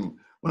full. I mean,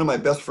 one of my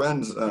best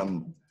friends,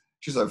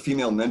 she's a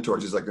female mentor.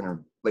 She's like in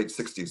her late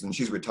 60s and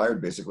she's retired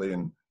basically,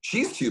 and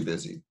she's too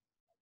busy.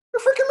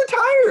 You're freaking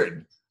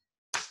retired.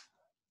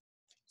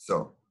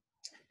 So,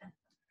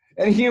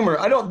 and humor.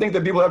 I don't think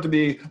that people have to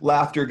be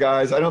laughter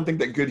guys. I don't think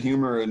that good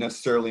humor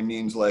necessarily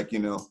means like, you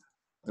know,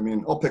 I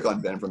mean, I'll pick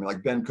on Ben for me,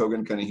 like Ben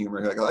Kogan kind of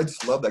humor. Like, I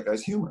just love that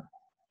guy's humor.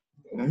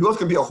 You know, who else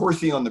can be a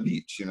horsey on the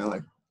beach, you know,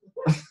 like,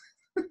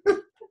 I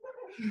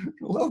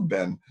love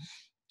Ben.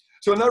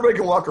 So not everybody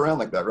can walk around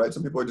like that, right?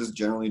 Some people are just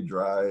generally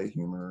dry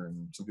humor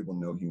and some people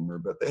know humor,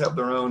 but they have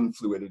their own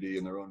fluidity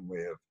and their own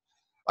way of,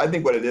 I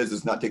think what it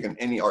is not taking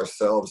any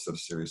ourselves so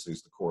seriously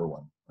is the core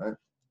one, right?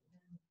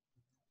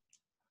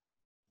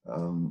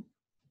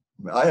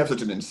 I have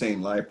such an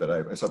insane life that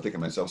I stopped taking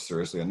myself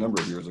seriously a number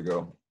of years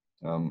ago.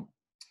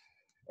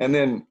 And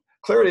then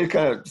clarity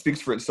kind of speaks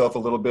for itself a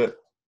little bit,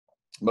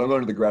 but I'm going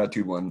to the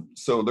gratitude one.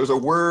 So there's a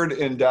word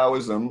in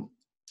Taoism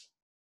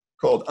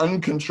called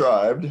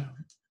uncontrived.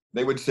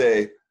 They would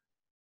say,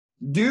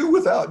 do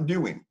without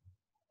doing,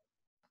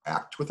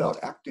 act without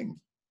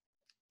acting.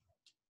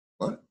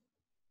 What?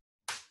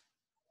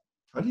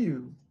 How do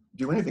you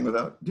do anything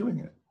without doing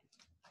it?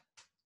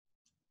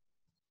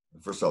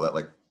 I first saw that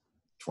like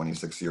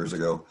 26 years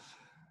ago.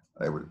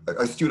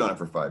 I stewed on it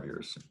for 5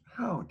 years.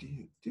 How do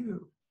you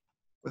do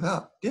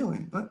without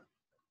doing? What?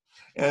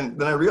 And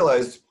then I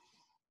realized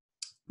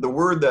the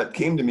word that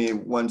came to me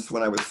once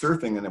when I was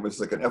surfing, and it was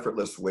like an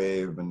effortless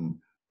wave and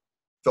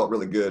felt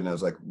really good. And I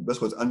was like,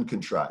 this was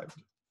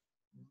uncontrived.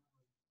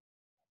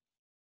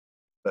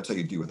 That's how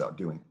you do without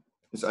doing.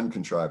 It's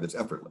uncontrived. It's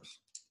effortless.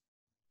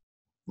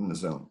 In the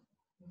zone.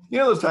 You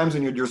know those times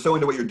when you're so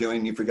into what you're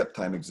doing, you forget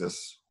time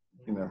exists.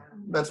 You know,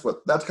 that's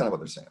kind of what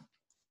they're saying.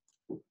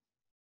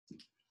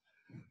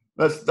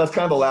 That's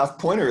kind of the last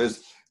pointer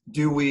is,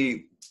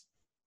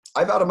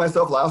 I vowed to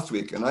myself last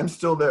week, and I'm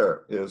still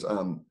there, is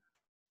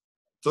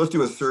So let's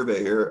do a survey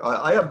here.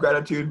 I have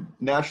gratitude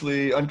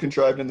naturally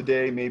uncontrived in the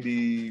day.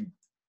 Maybe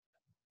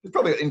it's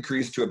probably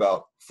increased to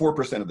about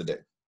 4% of the day,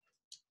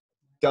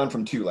 down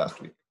from 2 last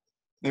week.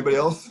 Anybody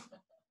else?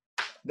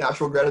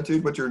 Natural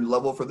gratitude. What's your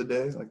level for the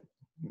day? Like,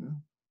 you know,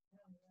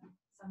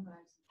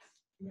 Sometimes,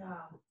 yeah.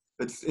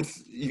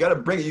 it's you got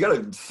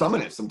to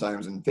summon it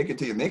sometimes and fake it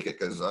till you make it.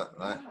 Because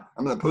I'm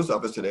in the post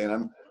office today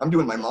and I'm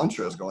doing my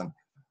mantras going.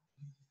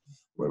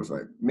 What was I?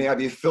 May I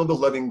be filled with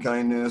loving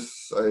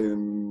kindness.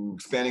 I'm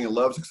expanding in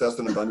love, success,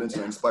 and abundance,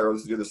 and I inspire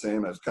others to do the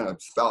same. I was kind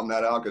of spouting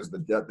that out because the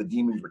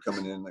demons were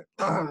coming in like,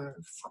 fucking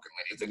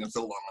lady taking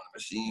so long on the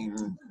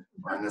machine,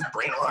 wearing this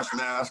brainwash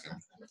mask,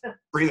 and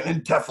breathing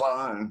in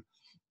Teflon,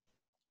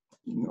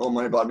 and oh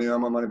money bought me on,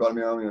 my money bought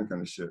me on, that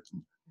kind of shit.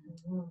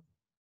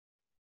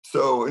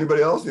 So,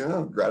 anybody else?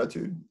 Yeah,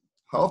 gratitude.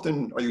 How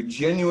often are you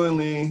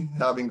genuinely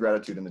having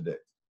gratitude in the day?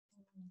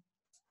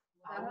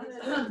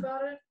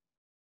 About it.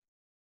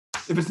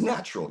 If it's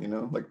natural, you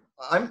know, like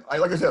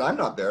like I said, I'm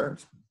not there.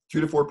 It's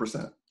 2 to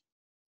 4%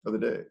 of the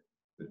day.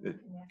 It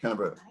kind of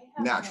I have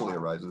naturally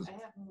more. arises. I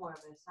have more,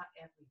 but it's not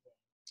every day.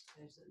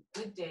 There's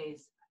good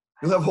days.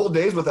 You'll have whole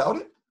days without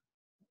it?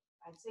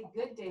 I'd say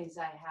good days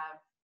I have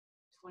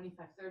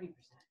 25, 30%.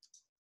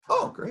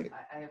 Oh, great.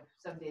 I have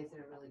some days that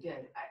are really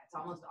good. It's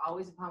almost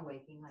always upon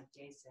waking, like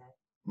Jay said,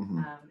 Mm-hmm.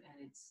 and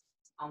it's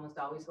almost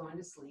always going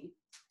to sleep.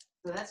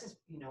 So that's just,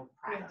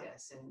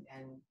 practice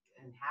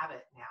and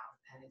habit now,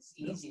 and it's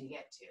easy to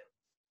get to.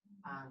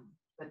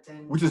 But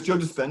then, Which is Joe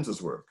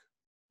Dispenza's work.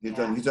 He's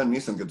Yeah. done me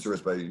some good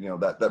service by,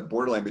 that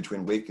borderline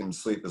between wake and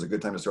sleep is a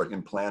good time to start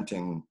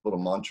implanting little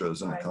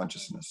mantras in the Right.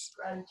 consciousness.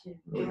 Gratitude.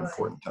 Really Right.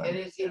 important time.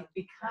 it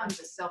becomes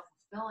a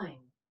self-fulfilling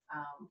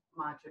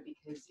mantra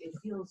because it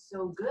feels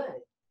so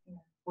good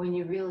when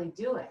you really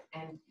do it.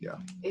 And Yeah.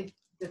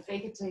 the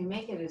fake it till you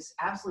make it is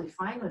absolutely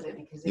fine with it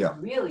because it Yeah.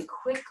 really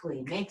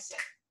quickly makes it.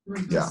 You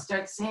Yeah.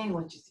 start saying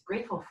what you're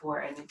grateful for,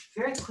 and it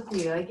very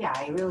quickly you're like, yeah,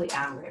 I really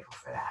am grateful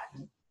for that.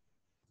 And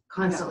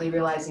constantly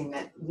realizing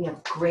that we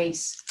have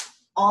grace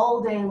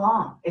all day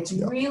long. It's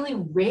Yeah. really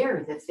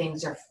rare that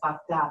things are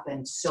fucked up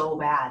and so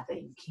bad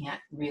that you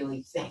can't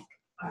really think.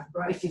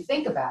 Right. If you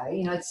think about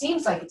it, it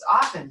seems like it's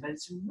often, but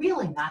it's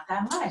really not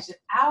that much.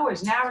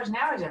 Hours and hours and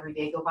hours every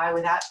day go by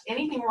without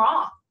anything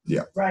wrong.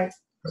 Right.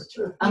 It's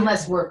true.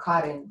 Unless we're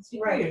caught in.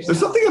 Right. There's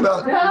something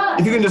about,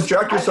 if you can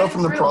distract yourself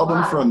from the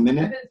problem for a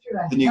minute,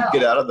 then you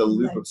get out of the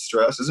loop of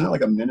stress. Isn't it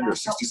like a minute or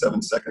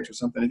 67 seconds or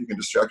something? If you can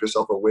distract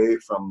yourself away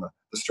from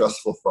the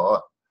stressful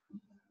thought.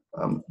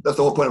 That's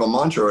the whole point of a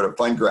mantra, or to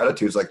find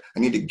gratitude. Is like, I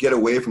need to get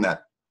away from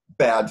that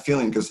bad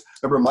feeling. Because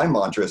remember, my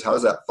mantra is, how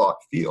does that thought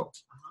feel?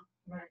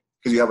 Right.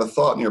 Because you have a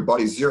thought and your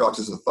body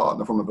Xeroxes a thought in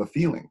the form of a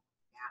feeling.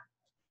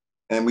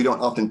 And we don't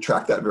often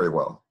track that very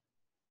well.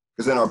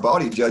 Because then our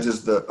body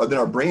judges then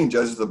our brain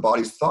judges the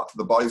body's thought,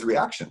 the body's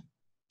reaction.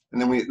 And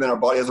then our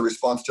body has a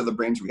response to the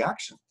brain's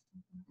reaction.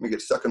 We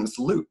get stuck in this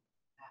loop.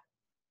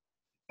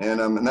 And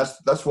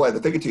that's why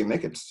the fake it till you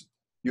make it.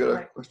 You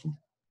had a question?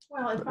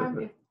 Well,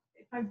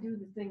 if I do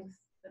the things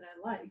that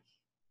I like,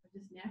 I'm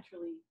just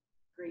naturally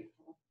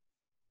grateful.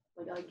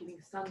 Like I like getting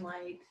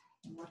sunlight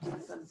and watching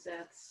the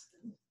sunsets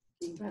and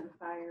being by the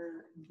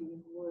fire and being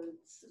in the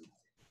woods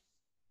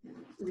and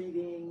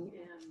reading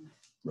and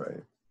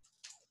Right.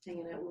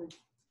 hanging out with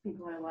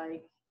people I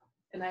like.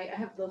 And I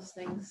have those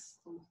things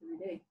almost every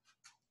day.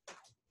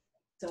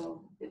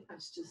 So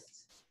it's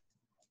just,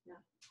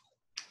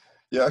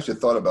 Yeah, I actually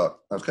thought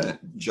about, I was kind of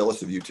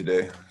jealous of you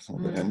today. I was a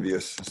little bit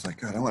envious. It's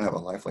like, God, I want to have a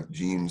life like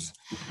Jean's.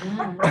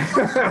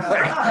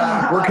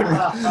 Working.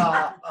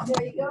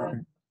 There you go.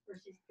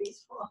 Versus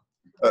peaceful.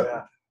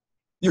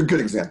 You're a good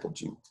example,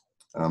 Jean.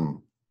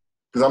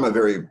 Because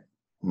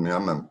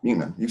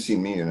you've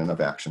seen me in enough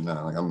action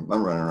now. Like I'm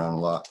running around a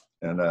lot.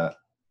 And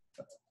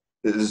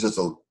it's just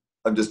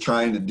I'm just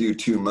trying to do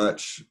too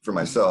much for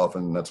myself.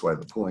 And that's why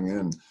the pulling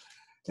in.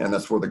 And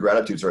that's where the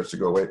gratitude starts to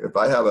go away. If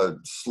I have a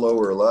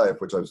slower life,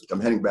 which I'm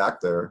heading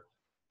back there,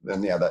 then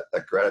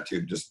that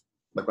gratitude, just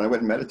like when I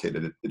went and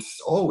meditated,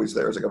 it's always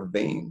there. It's like a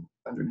vein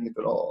underneath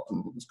it all.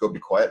 And just go be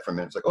quiet for a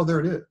minute. It's like, oh,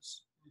 there it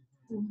is.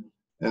 Mm-hmm.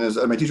 And as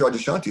my teacher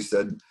Ajashanti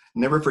said,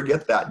 never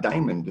forget that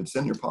diamond. It's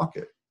in your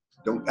pocket.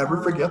 Don't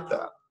ever forget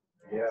that.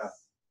 Yeah.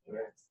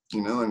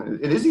 And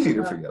it is easy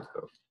to forget,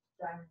 though.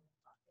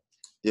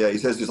 Yeah, he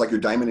says just like your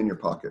diamond in your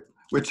pocket,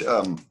 which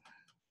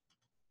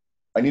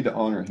I need to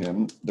honor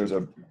him. There's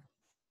a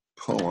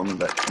poem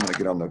that I'm going to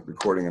get on the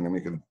recording, and then we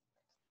didn't.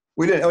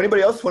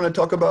 Anybody else want to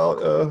talk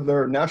about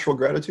their natural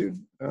gratitude?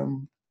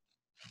 Well,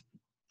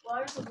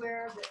 I was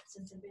aware that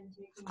since I've been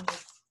taking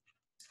this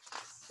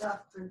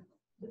stuff for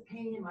the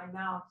pain in my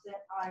mouth,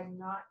 that I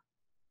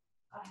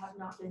have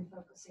not been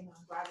focusing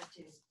on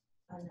gratitude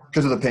enough.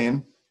 Because of the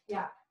pain?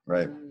 Yeah.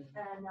 Right. And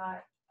then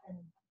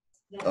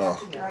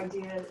that's a good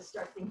idea to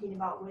start thinking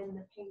about when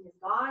the pain is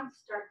gone,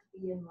 start to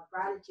be in more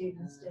gratitude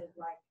instead of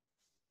like,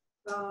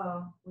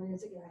 oh, when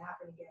is it going to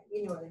happen again?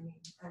 You know what I mean?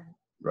 And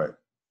right.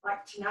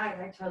 Like tonight,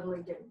 I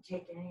totally didn't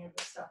take any of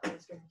the stuff I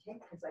was going to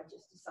take because I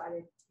just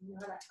decided, you know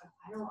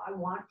what, I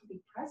want to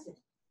be present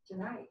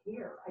tonight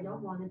here. I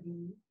don't want to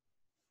be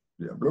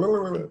Yeah. Blah, blah,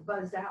 blah, blah.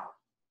 buzzed out.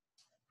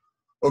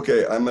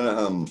 Okay, I'm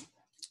gonna.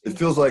 It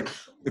feels like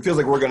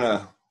we're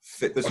gonna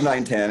fit. It's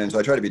 9:10, and so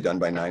I try to be done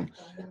by 9.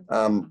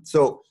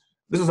 So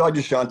this is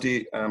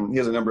Adyashanti. He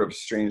has a number of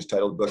strange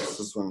titled books.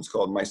 This one's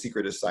called "My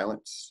Secret Is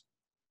Silence."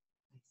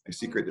 My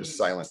secret is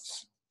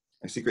silence.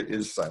 My secret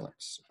is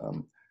silence.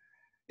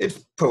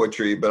 It's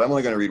poetry, but I'm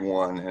only going to read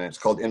one, and it's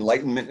called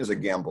 "Enlightenment is a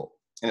Gamble,"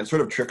 and it's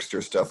sort of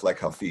trickster stuff like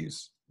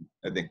Hafiz.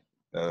 I think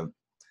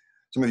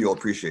some of you will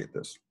appreciate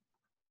this.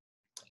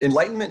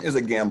 Enlightenment is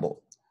a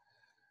gamble.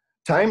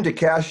 Time to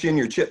cash in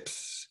your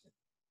chips.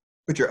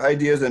 Put your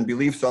ideas and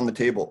beliefs on the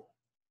table.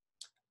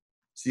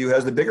 See who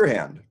has the bigger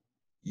hand,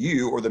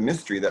 you or the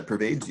mystery that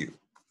pervades you.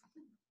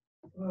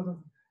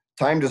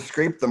 Time to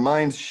scrape the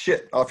mind's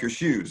shit off your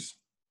shoes.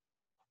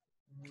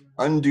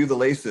 Undo the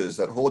laces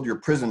that hold your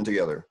prison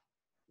together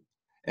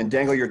and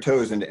dangle your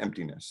toes into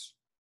emptiness.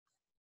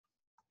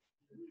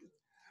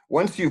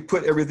 Once you've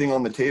put everything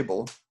on the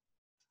table,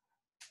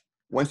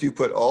 once you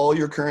put all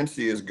your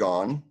currency is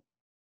gone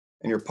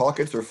and your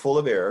pockets are full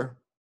of air,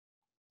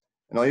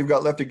 and all you've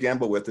got left to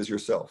gamble with is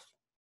yourself.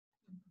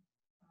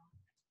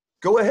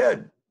 Go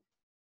ahead.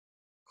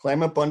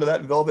 Climb up onto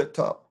that velvet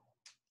top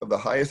of the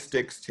highest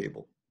stakes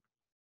table.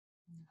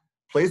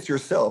 Place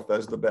yourself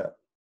as the bet.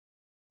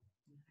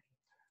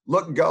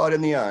 Look God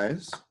in the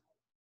eyes,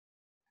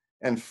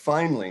 and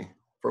finally,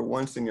 for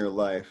once in your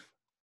life,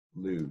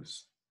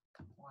 lose.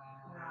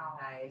 Wow,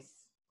 nice.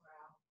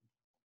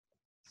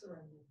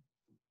 Surrender.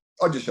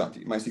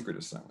 Adyashanti, My Secret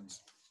is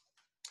Silence.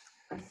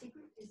 My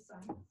secret is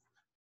silence.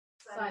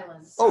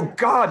 Silence. Oh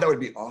God, that would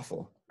be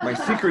awful. My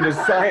secret is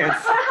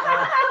science.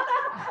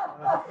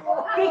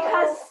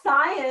 Because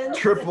science.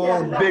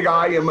 Triple big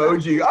eye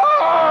emoji.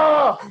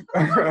 Ah!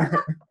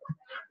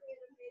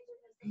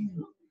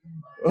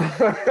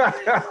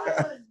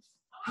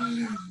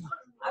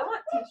 I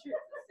want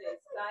t-shirts that say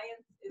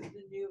science is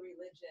the new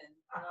religion.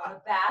 And on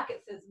the back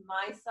it says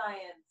my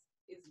science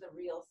is the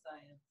real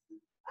science.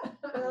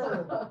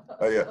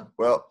 Oh yeah.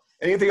 Well,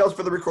 anything else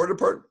for the recorded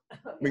part?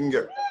 We can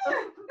get.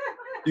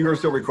 You are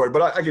still recording,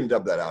 but I can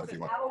dub that out if you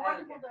want. Have a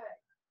wonderful day.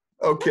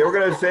 Okay, we're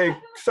gonna say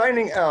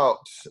signing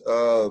out.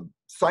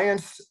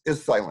 Science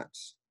is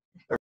silence.